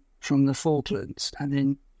from the Falklands,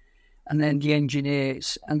 and then the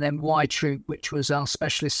engineers, and then Y Troop, which was our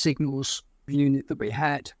specialist signals unit that we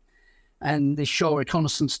had, and the shore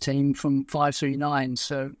reconnaissance team from 539.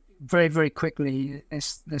 So very, very quickly,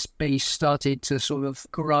 this beast started to sort of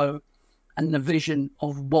grow. And the vision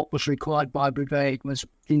of what was required by Brigade was,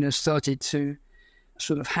 started to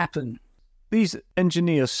sort of happen. These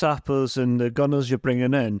engineers, sappers and the gunners you're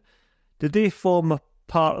bringing in, did they form a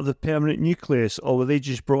part of the permanent nucleus, or were they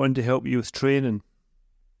just brought in to help you with training?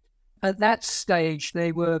 At that stage,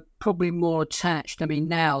 they were probably more attached. I mean,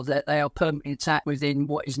 now that they are permanently attached within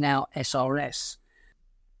what is now SRS.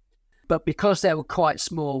 But because they were quite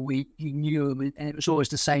small, you knew them, and it was always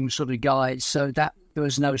the same sort of guys. So that there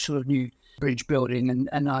was no sort of new bridge building.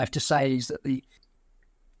 And I have to say is that the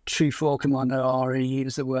True 4 Commando RE,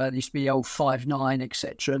 as there were, there used to be the old 5-9,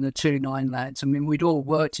 etc., and the 2-9 lads. I mean, we'd all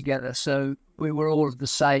work together, so we were all the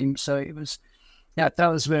same. So it was... Yeah, that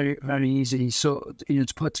was very, very easy sort of,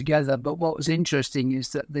 to put together. But what was interesting is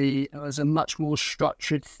that there was a much more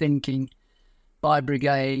structured thinking by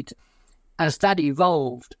brigade. As that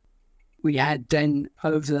evolved, we had then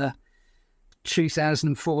over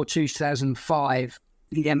 2004, 2005,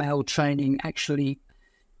 the ML training actually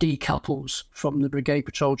decouples from the Brigade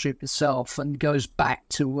Patrol Troop itself and goes back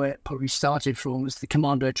to where it probably started from, was the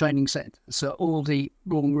Commando Training Centre. So all the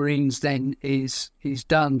Royal Marines then is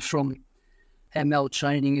done from... ML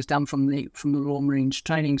training is done from the Royal Marines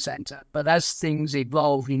Training Centre. But as things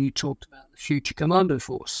evolved, and you talked about the Future Commando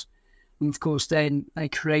Force, and of course then they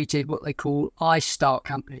created what they call ISTAR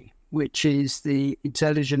Company, which is the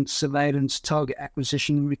Intelligence, Surveillance, Target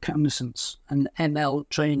Acquisition and Reconnaissance. And ML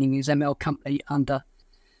training is ML Company under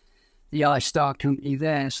the ISTAR Company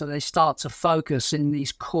there. So they start to focus in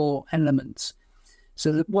these core elements.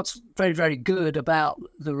 So what's very, very good about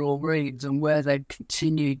the Royal Marines and where they've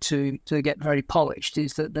continued to get very polished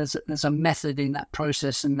is that there's a method in that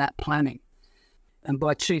process and that planning. And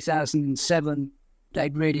by 2007,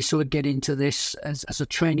 they'd really sort of get into this as a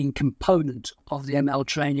training component of the ML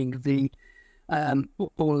training,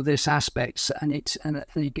 all of this aspects, and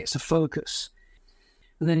it gets a focus.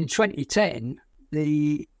 And then in 2010,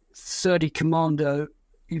 the 30 Commando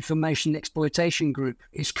Information Exploitation Group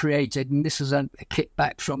is created, and this is a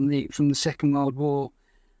kickback from the Second World War.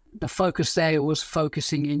 The focus there was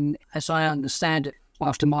focusing in, as I understand it,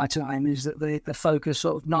 after my time, is that the focus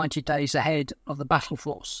sort of 90 days ahead of the battle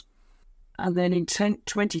force. And then in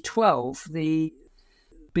 2012, the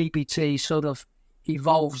BPT sort of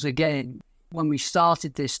evolves again. When we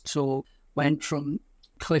started this tour, went from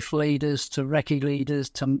cliff leaders to recce leaders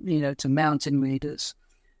to mountain leaders.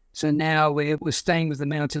 So now we're staying with the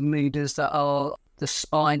mountain leaders that are the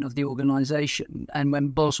spine of the organisation. And when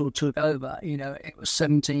Boswell took over, it was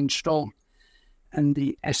 17 strong. And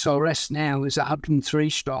the SRS now is 103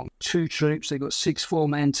 strong. 2 troops, they've got 6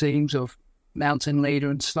 4-man teams of mountain leader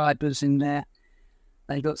and snipers in there.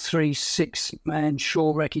 They've got 3 6-man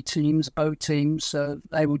shore recce teams, boat teams. So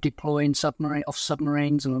they will deploy off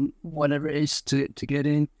submarines and whatever it is to get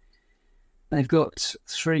in. They've got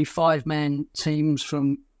 3 5-man teams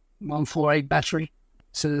from 148 battery,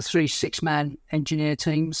 so the 3 6-man engineer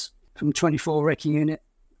teams from 24 recce unit,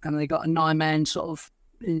 and they got a 9-man sort of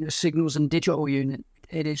signals and digital unit.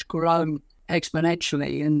 It has grown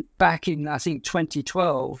exponentially, and back in I think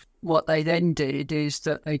 2012, what they then did is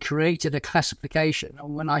that they created a classification.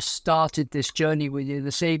 And when I started this journey with you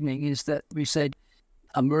this evening, is that we said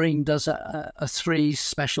a Marine does a 3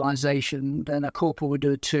 specialisation, then a corporal would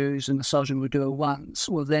do a 2s and a sergeant would do a 1s.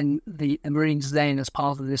 Well, then the Marines then, as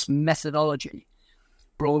part of this methodology,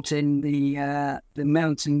 brought in the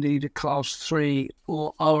Mountain Leader Class 3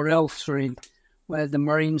 or RL 3, where the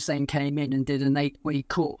Marines then came in and did an 8-week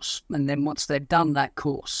course. And then once they'd done that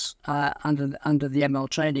course under the ML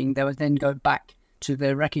training, they would then go back to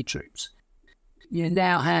their recce troops. You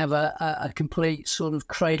now have a complete sort of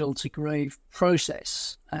cradle-to-grave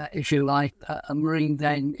process, if you like. A Marine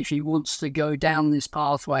then, if he wants to go down this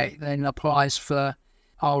pathway, then applies for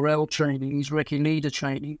RL training, his recce leader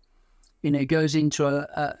training. Goes into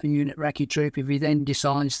a unit recce troop. If he then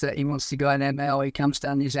decides that he wants to go in ML, he comes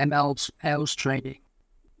down his ML's training.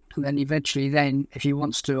 And then eventually then, if he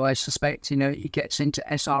wants to, I suspect, he gets into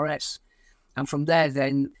SRS. And from there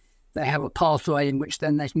then, they have a pathway in which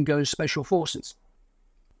then they can go to Special Forces.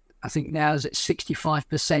 I think now is at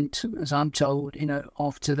 65%, as I'm told,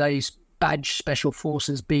 of today's badge Special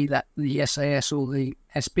Forces, be that the SAS or the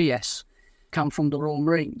SBS, come from the Royal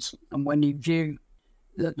Marines. And when you view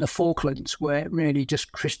the Falklands, where it really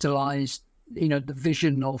just crystallised, the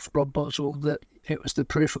vision of Rob Boswell, that it was the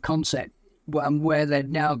proof of concept, and where they've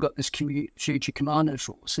now got this Future Commando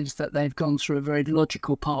Force, is that they've gone through a very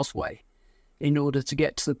logical pathway in order to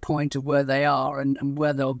get to the point of where they are and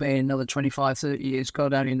where they'll be in another 25, 30 years,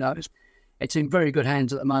 God only knows. It's in very good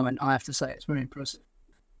hands at the moment, I have to say. It's very impressive.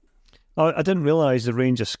 I didn't realise the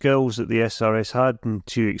range of skills that the SRS had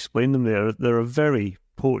until you explained them there. They're a very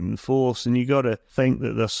potent force, and you got to think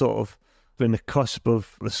that they're sort of in the cusp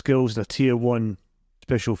of the skills of a Tier 1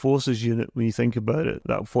 Special Forces unit when you think about it,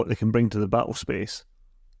 that's what they can bring to the battle space.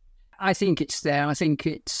 I think it's there. I think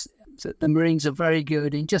it's that the Marines are very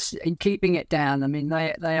good in keeping it down. I mean,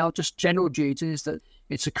 they are just general duties that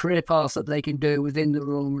it's a career path that they can do within the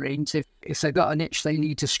Royal Marines. If they've got an itch they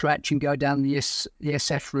need to scratch and go down the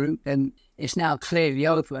SF route, then it's now clearly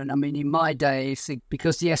open. I mean, in my day,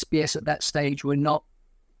 because the SBS at that stage were not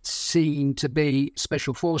seen to be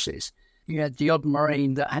special forces, you had the odd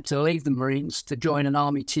Marine that had to leave the Marines to join an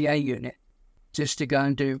Army TA unit just to go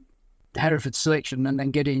and do Hereford selection and then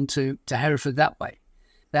get into Hereford that way.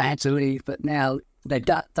 They had to leave, but now they've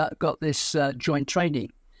got this joint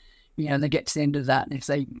training. You know, they get to the end of that, and if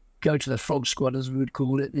they go to the Frog Squad, as we would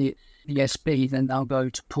call it, the SB, then they'll go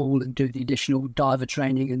to pool and do the additional diver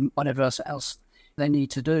training and whatever else they need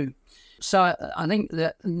to do. So I think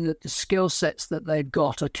that the skill sets that they've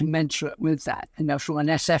got are commensurate with that. You know, from an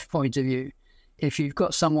SF point of view, if you've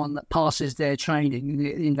got someone that passes their training,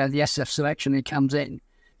 you know, the SF selection that comes in,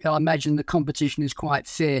 I imagine the competition is quite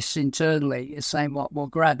fierce internally. It's saying, well, we'll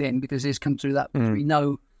grab him because he's come through that. We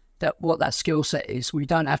know that what that skill set is. We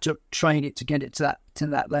don't have to train it to get it to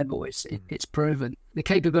that level. It's proven. The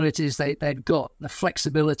capabilities they've got, the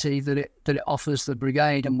flexibility that it offers the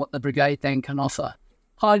brigade and what the brigade then can offer.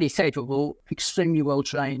 Highly capable, extremely well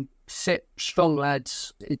trained, fit, strong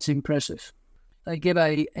lads. It's impressive. They give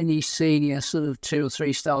any senior sort of 2 or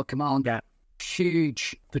 3 star commander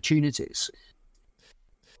huge opportunities.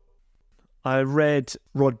 I read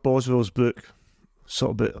Rod Boswell's book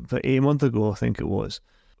sort of about 8 months ago, I think it was.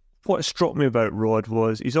 What struck me about Rod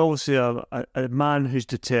was he's obviously a man who's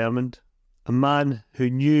determined, a man who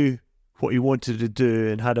knew what he wanted to do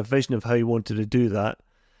and had a vision of how he wanted to do that.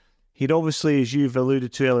 He'd obviously, as you've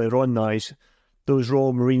alluded to earlier on, Nige, those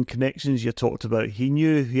Royal Marine connections you talked about, he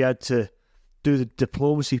knew he had to do the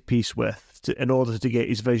diplomacy piece in order to get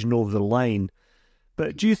his vision over the line.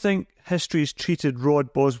 But do you think history has treated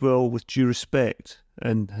Rod Boswell with due respect?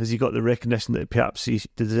 And has he got the recognition that perhaps he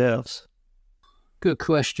deserves? Good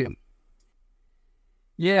question.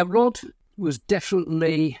 Yeah, Rod was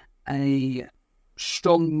definitely a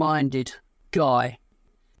strong-minded guy.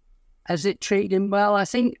 Has it treated him well? I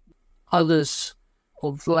think others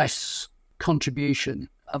of less contribution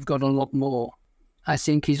have got a lot more. I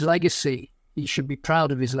think his legacy, he should be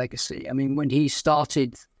proud of his legacy. I mean, when he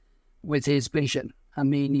started with his vision, I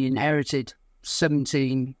mean, he inherited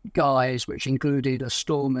 17 guys, which included a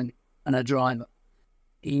storeman and a driver.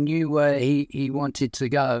 He knew where he wanted to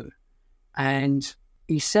go, and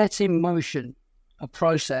he set in motion a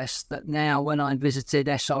process that now, when I visited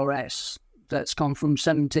SRS, that's gone from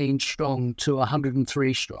 17 strong to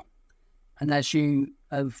 103 strong. And as you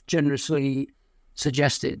have generously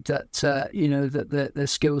suggested, that you know, that the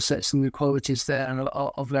skill sets and the qualities there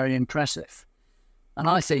are very impressive. And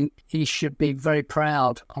I think he should be very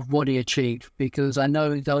proud of what he achieved, because I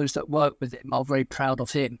know those that work with him are very proud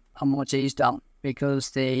of him and what he's done,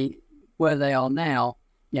 because where they are now,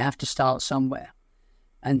 you have to start somewhere.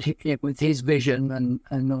 And with his vision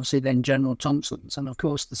and obviously then General Thompson's, and of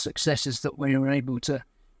course the successes that we were able to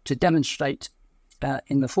demonstrate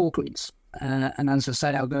in the Falklands. And as I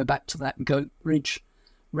say, I'll go back to that Goat Ridge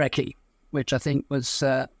recce, which I think was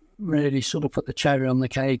really sort of put the cherry on the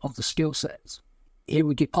cake of the skill sets. He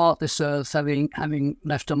would depart this earth having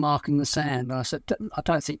left a mark in the sand. And I said, I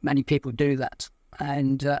don't think many people do that.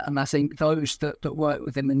 And I think those that work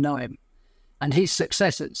with him and know him, and his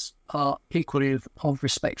successors are equally of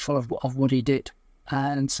respectful of what he did.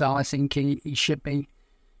 And so I think he should be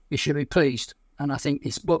pleased. And I think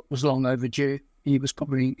his book was long overdue. He was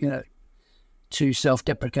probably, you know, too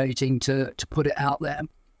self-deprecating to put it out there.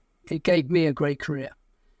 It gave me a great career.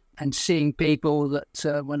 And seeing people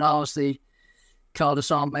that when I was the Cadre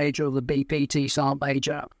Sergeant Major or the BPT Sergeant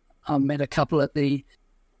Major, I met a couple at the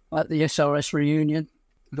SRS reunion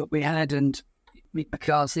that we had, and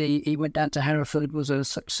because he went down to Hereford, was a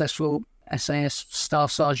successful SAS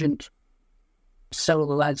Staff Sergeant. Several of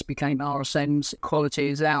the lads became RSMs. Quality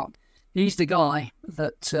is out. He's the guy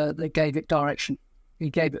that gave it direction. He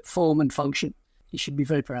gave it form and function. He should be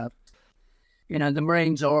very proud. You know, the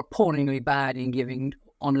Marines are appallingly bad in giving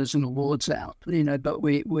honours and awards out, you know, but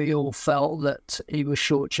we all felt that he was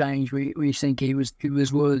shortchanged. We think he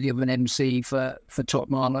was worthy of an MC for Top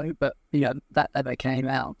Marlow, but, you know, that never came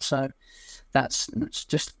out. So that's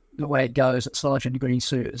just the way it goes at Sergeant Green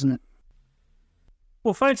Suit, isn't it?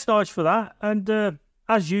 Well, thanks, Nige, for that. And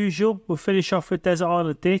as usual, we'll finish off with Desert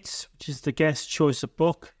Island Dits, which is the guest's choice of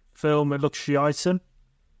book, film and luxury item.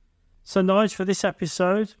 So, Nige, for this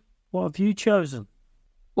episode, what have you chosen?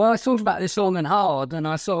 Well, I thought about this long and hard, and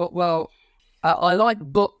I thought, well, I like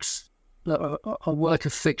books that are a work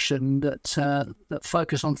of fiction that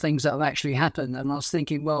focus on things that have actually happened. And I was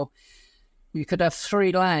thinking, well, you could have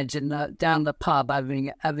three lads down the pub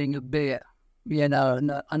having a beer,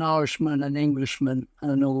 an Irishman, an Englishman,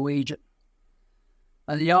 and a Norwegian.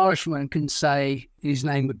 And the Irishman can say, his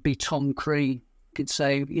name would be Tom Crean, could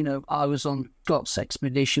say, I was on Scott's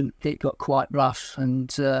expedition, it got quite rough,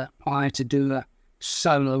 and I had to do a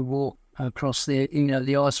solo walk across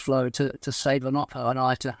the ice floe to save an oppo, and I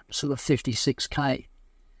had to sort of 56k.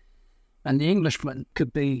 And the Englishman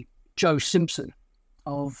could be Joe Simpson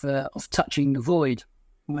of Touching the Void,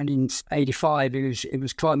 when in '85 he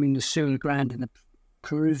was climbing the Sula Grande in the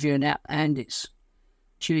Peruvian Andes.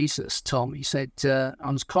 Jesus, Tom, he said,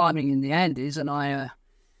 I was climbing in the Andes, and I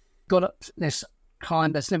got up this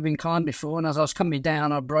climb that's never been climbed before, and as I was coming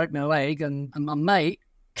down, I broke my leg, and my mate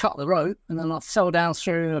cut the rope, and then I fell down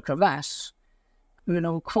through a crevasse,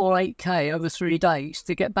 crawl 8k over 3 days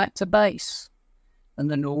to get back to base. And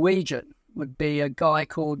the Norwegian would be a guy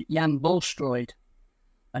called Jan Bolstroid,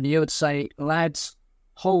 and he would say, lads,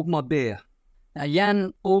 hold my beer. Now,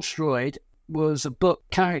 Jan Bolstroid was a book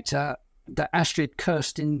character that Astrid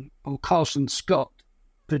Karlsen Scott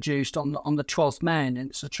produced on the 12th Man,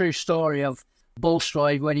 and it's a true story of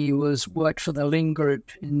Bolstroid when he worked for the Ling Group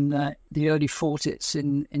in the early 40s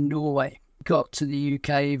in Norway. Got to the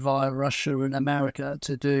UK via Russia and America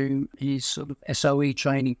to do his sort of SOE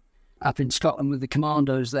training up in Scotland with the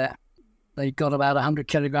Commandos there. They got about 100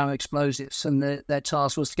 kilogram explosives, and their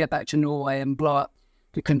task was to get back to Norway and blow up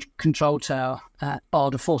the control tower at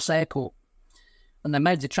Bardufoss Airport. And they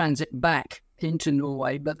made the transit back into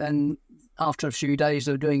Norway, but then after a few days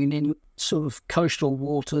they were doing an in sort of coastal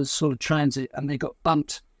waters sort of transit, and they got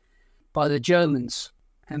bumped by the Germans.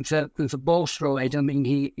 And for Bolstroid, I mean,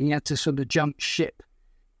 he had to sort of jump ship.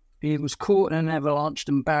 He was caught in an avalanche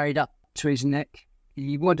and buried up to his neck.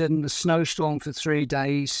 He wandered in the snowstorm for 3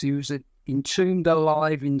 days. He was entombed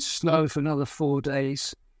alive in snow for another 4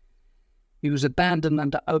 days. He was abandoned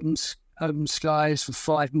under open skies for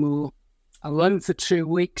 5 more. Alone for 2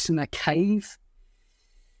 weeks in a cave.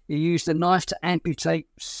 He used a knife to amputate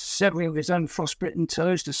several of his own frostbitten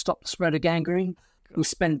toes to stop the spread of gangrene. He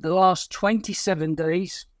spent the last 27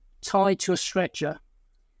 days tied to a stretcher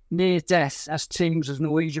near death as teams of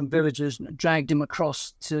Norwegian villagers dragged him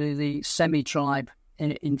across to the semi-tribe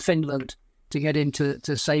in Finland to get into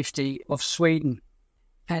safety of Sweden.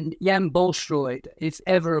 And Jan Bolstroid, if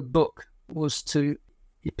ever a book was to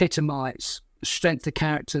epitomise the strength of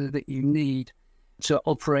character that you need to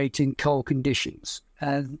operate in cold conditions,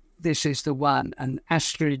 this is the one. And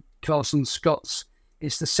Astrid Karlsen Scott's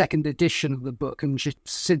is the second edition of the book, and she's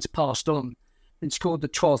since passed on. It's called The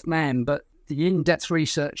 12th Man, but the in-depth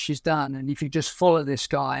research she's done, and if you just follow this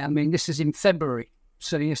guy, I mean, this is in February,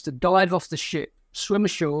 so he has to dive off the ship, swim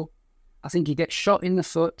ashore. I think he gets shot in the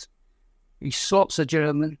foot. He slops a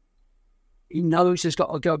German. He knows he's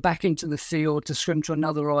got to go back into the field to swim to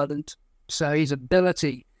another island. So his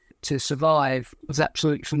ability to survive was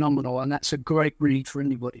absolutely phenomenal, and that's a great read for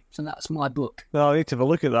anybody. So that's my book. Well, I need to have a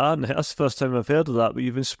look at that. And that's the first time I've heard of that, but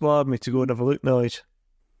you've inspired me to go and have a look, Nige.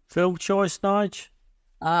 Film choice, Nige?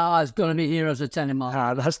 It's going to be Heroes of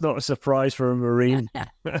Tenenbaum. That's not a surprise for a Marine.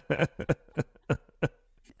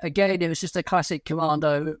 Again, it was just a classic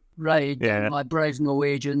commando raid by brave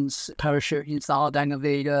Norwegians, parachuting into the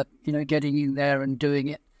Hardangervidda, getting in there and doing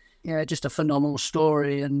it. Yeah, just a phenomenal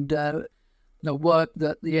story, and the work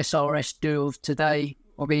that the SRS do of today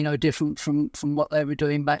will be no different from what they were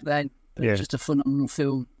doing back then. But it's just a phenomenal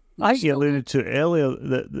film. I think you alluded to it earlier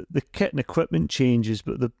that the kit and equipment changes,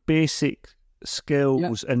 but the basic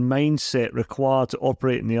skills and mindset required to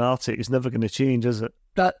operate in the Arctic is never going to change, is it?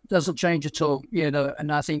 That doesn't change at all,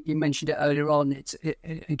 and I think you mentioned it earlier on.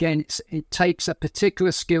 It takes a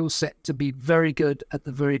particular skill set to be very good at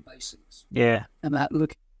the very basics. Yeah. And that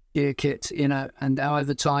look at your kit, and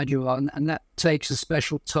however tired you are, and that takes a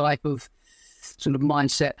special type of sort of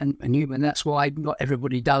mindset and human. That's why not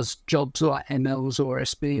everybody does jobs like MLs or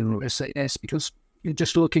SB or SAS, because you're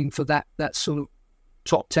just looking for that sort of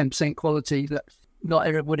top 10% quality that not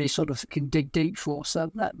everybody sort of can dig deep for.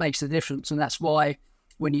 So that makes a difference, and that's why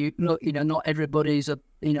when you look, not everybody's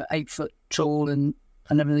 8 foot tall and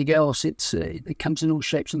everything else. It comes in all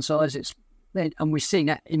shapes and sizes, and we've seen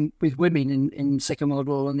that with women in Second World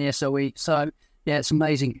War and the SOE. So yeah, it's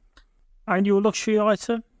amazing. And your luxury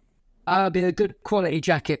item? Be a good quality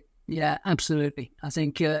jacket. Yeah, absolutely. I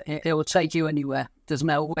think it will take you anywhere. Doesn't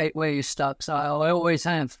matter where you're stuck. So I always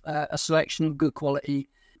have a selection of good quality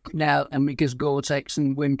now, and because Gore-Tex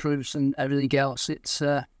and windproofs and everything else, it's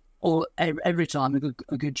every time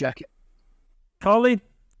a good jacket. Carly?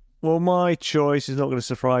 Well, my choice is not going to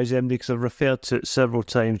surprise MD because I've referred to it several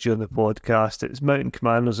times during the podcast. It's Mountain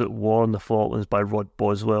Commandos at War in the Falklands by Rod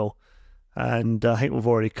Boswell. And I think we've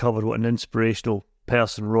already covered what an inspirational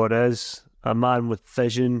person Rod is. A man with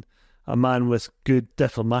vision, a man with good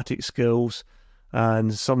diplomatic skills,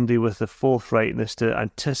 and somebody with the forthrightness to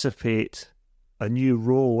anticipate a new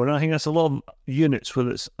role. And I think that's a lot of units, whether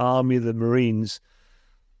it's Army, the Marines,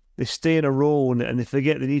 they stay in a role and they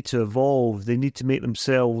forget they need to evolve. They need to make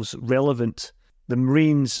themselves relevant. The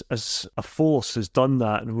Marines as a force has done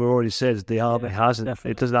that, and we've already said the Army hasn't.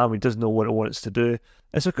 Definitely. The Army doesn't know what it wants to do.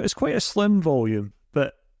 It's quite a slim volume,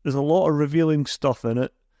 but there's a lot of revealing stuff in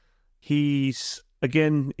it. He's a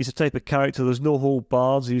type of character, there's no hold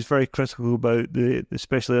bars. He was very critical about the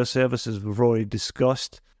Special Air Services we've already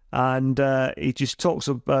discussed. And he just talks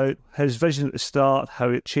about his vision at the start, how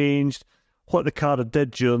it changed, what the Cadre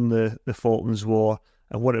did during the Falklands War,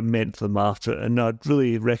 and what it meant to them after it. And I'd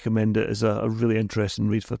really recommend it as a really interesting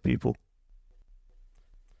read for people.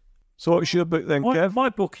 So what's your book then, Kev? My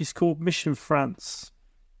book is called Mission France,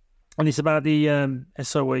 and it's about the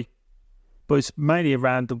SOE, but it's mainly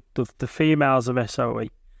around the females of SOE.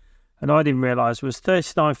 And I didn't realise there was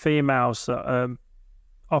 39 females that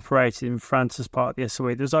operated in France as part of the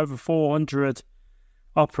SOE. There's over 400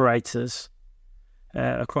 operators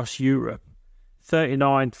across Europe,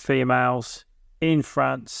 39 females in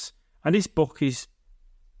France. And this book is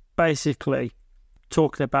basically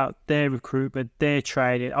talking about their recruitment, their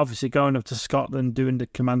training, obviously going up to Scotland, doing the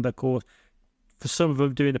commando course. For some of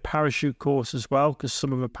them, doing the parachute course as well, because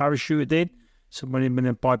some of them are parachuted in. Some went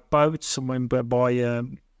in by boat, some went by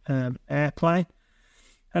airplane.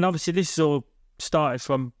 And obviously this is all started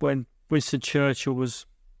from when Winston Churchill was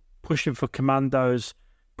pushing for commandos,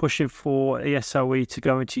 pushing for the SOE to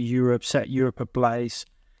go into Europe, set Europe ablaze.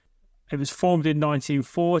 It was formed in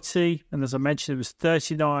 1940, and as I mentioned, there was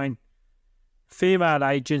 39 female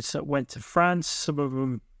agents that went to France. Some of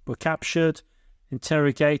them were captured,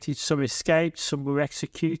 interrogated, some escaped, some were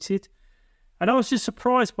executed. And I was just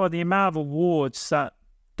surprised by the amount of awards that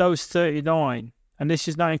those 39, and this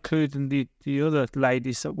is not including the other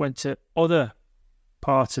ladies that went to other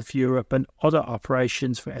parts of Europe and other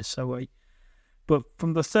operations for SOE. But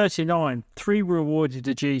from the 39, 3 were awarded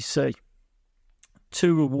the GC,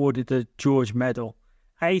 2 were awarded the George Medal,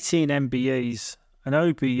 18 MBEs, an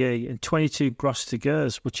OBE, and 22 Gros de Guerre,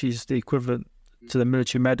 which is the equivalent to the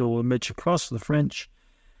Military Medal or Military Cross for the French.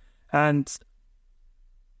 And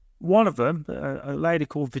one of them, a lady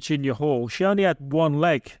called Virginia Hall, she only had one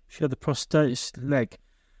leg. She had the prosthetic leg.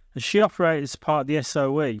 And she operated as part of the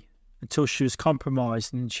SOE until she was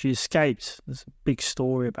compromised and she escaped. There's a big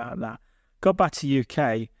story about that. Got back to the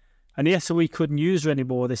UK, and the SOE couldn't use her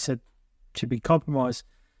anymore. They said she'd been compromised.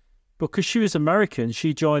 Because she was American,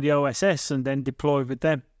 she joined the OSS and then deployed with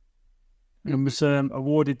them. And was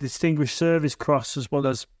awarded Distinguished Service Cross as well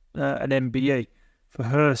as an MBE for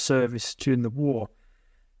her service during the war.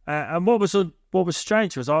 And what was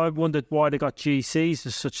strange was I wondered why they got GCs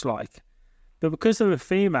and such like. But because they were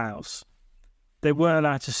females, they weren't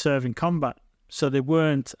allowed to serve in combat. So they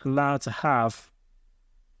weren't allowed to have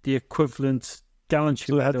the equivalent gallantry.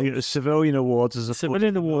 So they had to get the civilian awards as opposed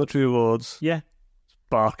to military awards. Yeah.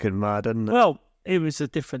 Barking mad, isn't it? Well, it was a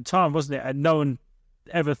different time, wasn't it? And no one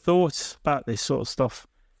ever thought about this sort of stuff.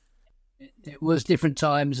 It was different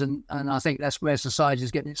times, and I think that's where society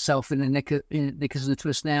is getting itself in the knickers and the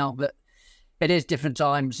twist now. But it is different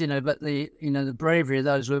times, But the bravery of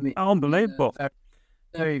those women, unbelievable.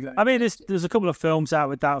 Very, very. I mean, there's a couple of films out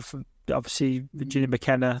with that. From obviously, Virginia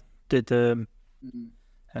McKenna did one,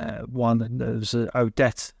 and there was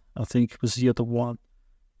Odette, I think, was the other one.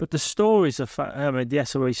 But the stories the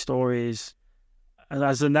SOE story is, and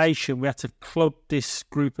as a nation, we had to club this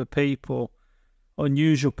group of people,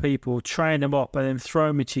 unusual people, train them up, and then throw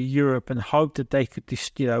them into Europe and hope that they could,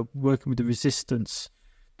 working with the resistance,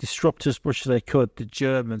 disrupt as much as they could, the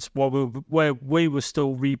Germans, where we were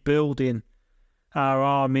still rebuilding our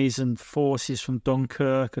armies and forces from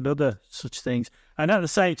Dunkirk and other such things. And at the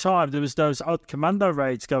same time, there was those odd commando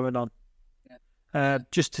raids going on,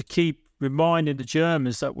 just to keep reminding the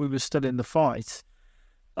Germans that we were still in the fight.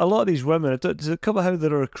 A lot of these women, does it cover how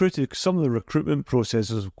they're recruited? Because some of the recruitment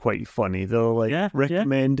processes are quite funny. They're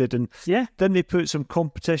recommended, and then they put some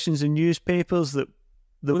competitions in newspapers that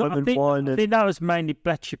women won. I think that was mainly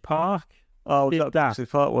Bletchley Park. Oh, that Bletchley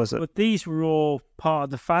Park, was it? But these were all part of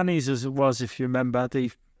the fannies, as it was, if you remember,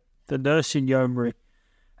 the nursing yeomanry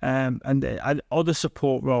and other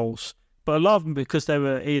support roles. But a lot of them, because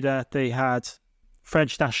they had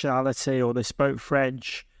French nationality, or they spoke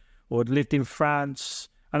French, or had lived in France.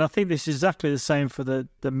 And I think this is exactly the same for the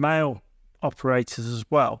male operators as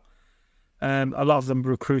well. A lot of them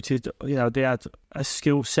recruited, they had a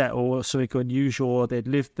skill set or something unusual, or they'd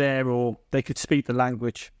lived there, or they could speak the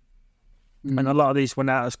language. And a lot of these went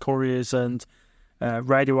out as couriers and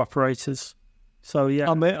radio operators. So, yeah.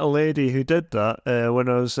 I met a lady who did that when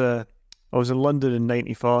I was in London in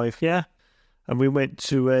 95. Yeah. And we went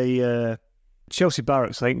to a Chelsea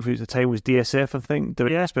Barracks, I think, which at the time was DSF, I think.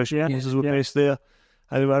 The Special Forces were based there.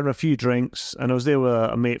 And we were having a few drinks, and I was there with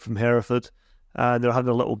a mate from Hereford, and they were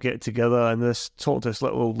having a little get-together, and talked to this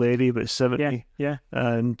little old lady, about 70,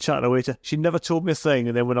 and chatting away to her. She never told me a thing,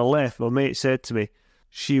 and then when I left, my mate said to me,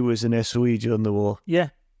 she was an SOE during the war. Yeah,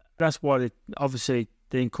 that's why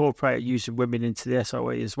they incorporated using women into the SOE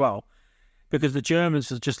as well, because the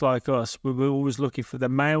Germans are just like us. We were always looking for the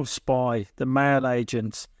male spy, the male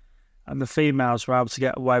agents, and the females were able to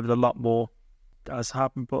get away with a lot more, as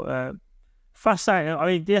happened. But fascinating. I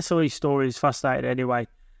mean, the SOE story is fascinating anyway,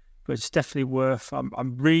 but it's definitely worth.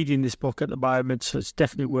 I'm reading this book at the moment, so it's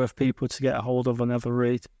definitely worth people to get a hold of and have a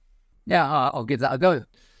read. Yeah, I'll give that a go.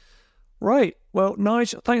 Right. Well,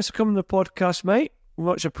 Nige, thanks for coming to the podcast, mate.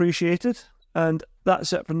 Much appreciated. And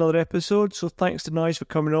that's it for another episode. So thanks to Nige for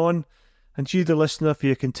coming on, and to you, the listener, for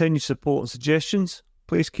your continued support and suggestions.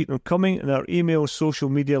 Please keep them coming, and our email and social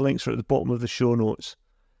media links are at the bottom of the show notes.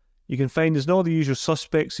 You can find us on all the usual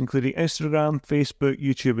suspects, including Instagram, Facebook,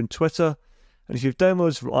 YouTube, and Twitter. And if you've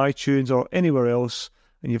downloaded from iTunes or anywhere else,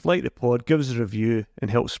 and you've liked the pod, give us a review and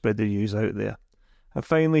help spread the news out there. And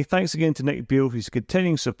finally, thanks again to Nick Beale for his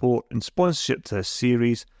continuing support and sponsorship to this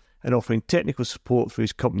series, and offering technical support for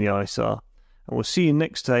his company ISAR. And we'll see you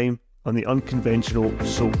next time on The Unconventional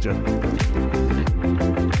Soldier.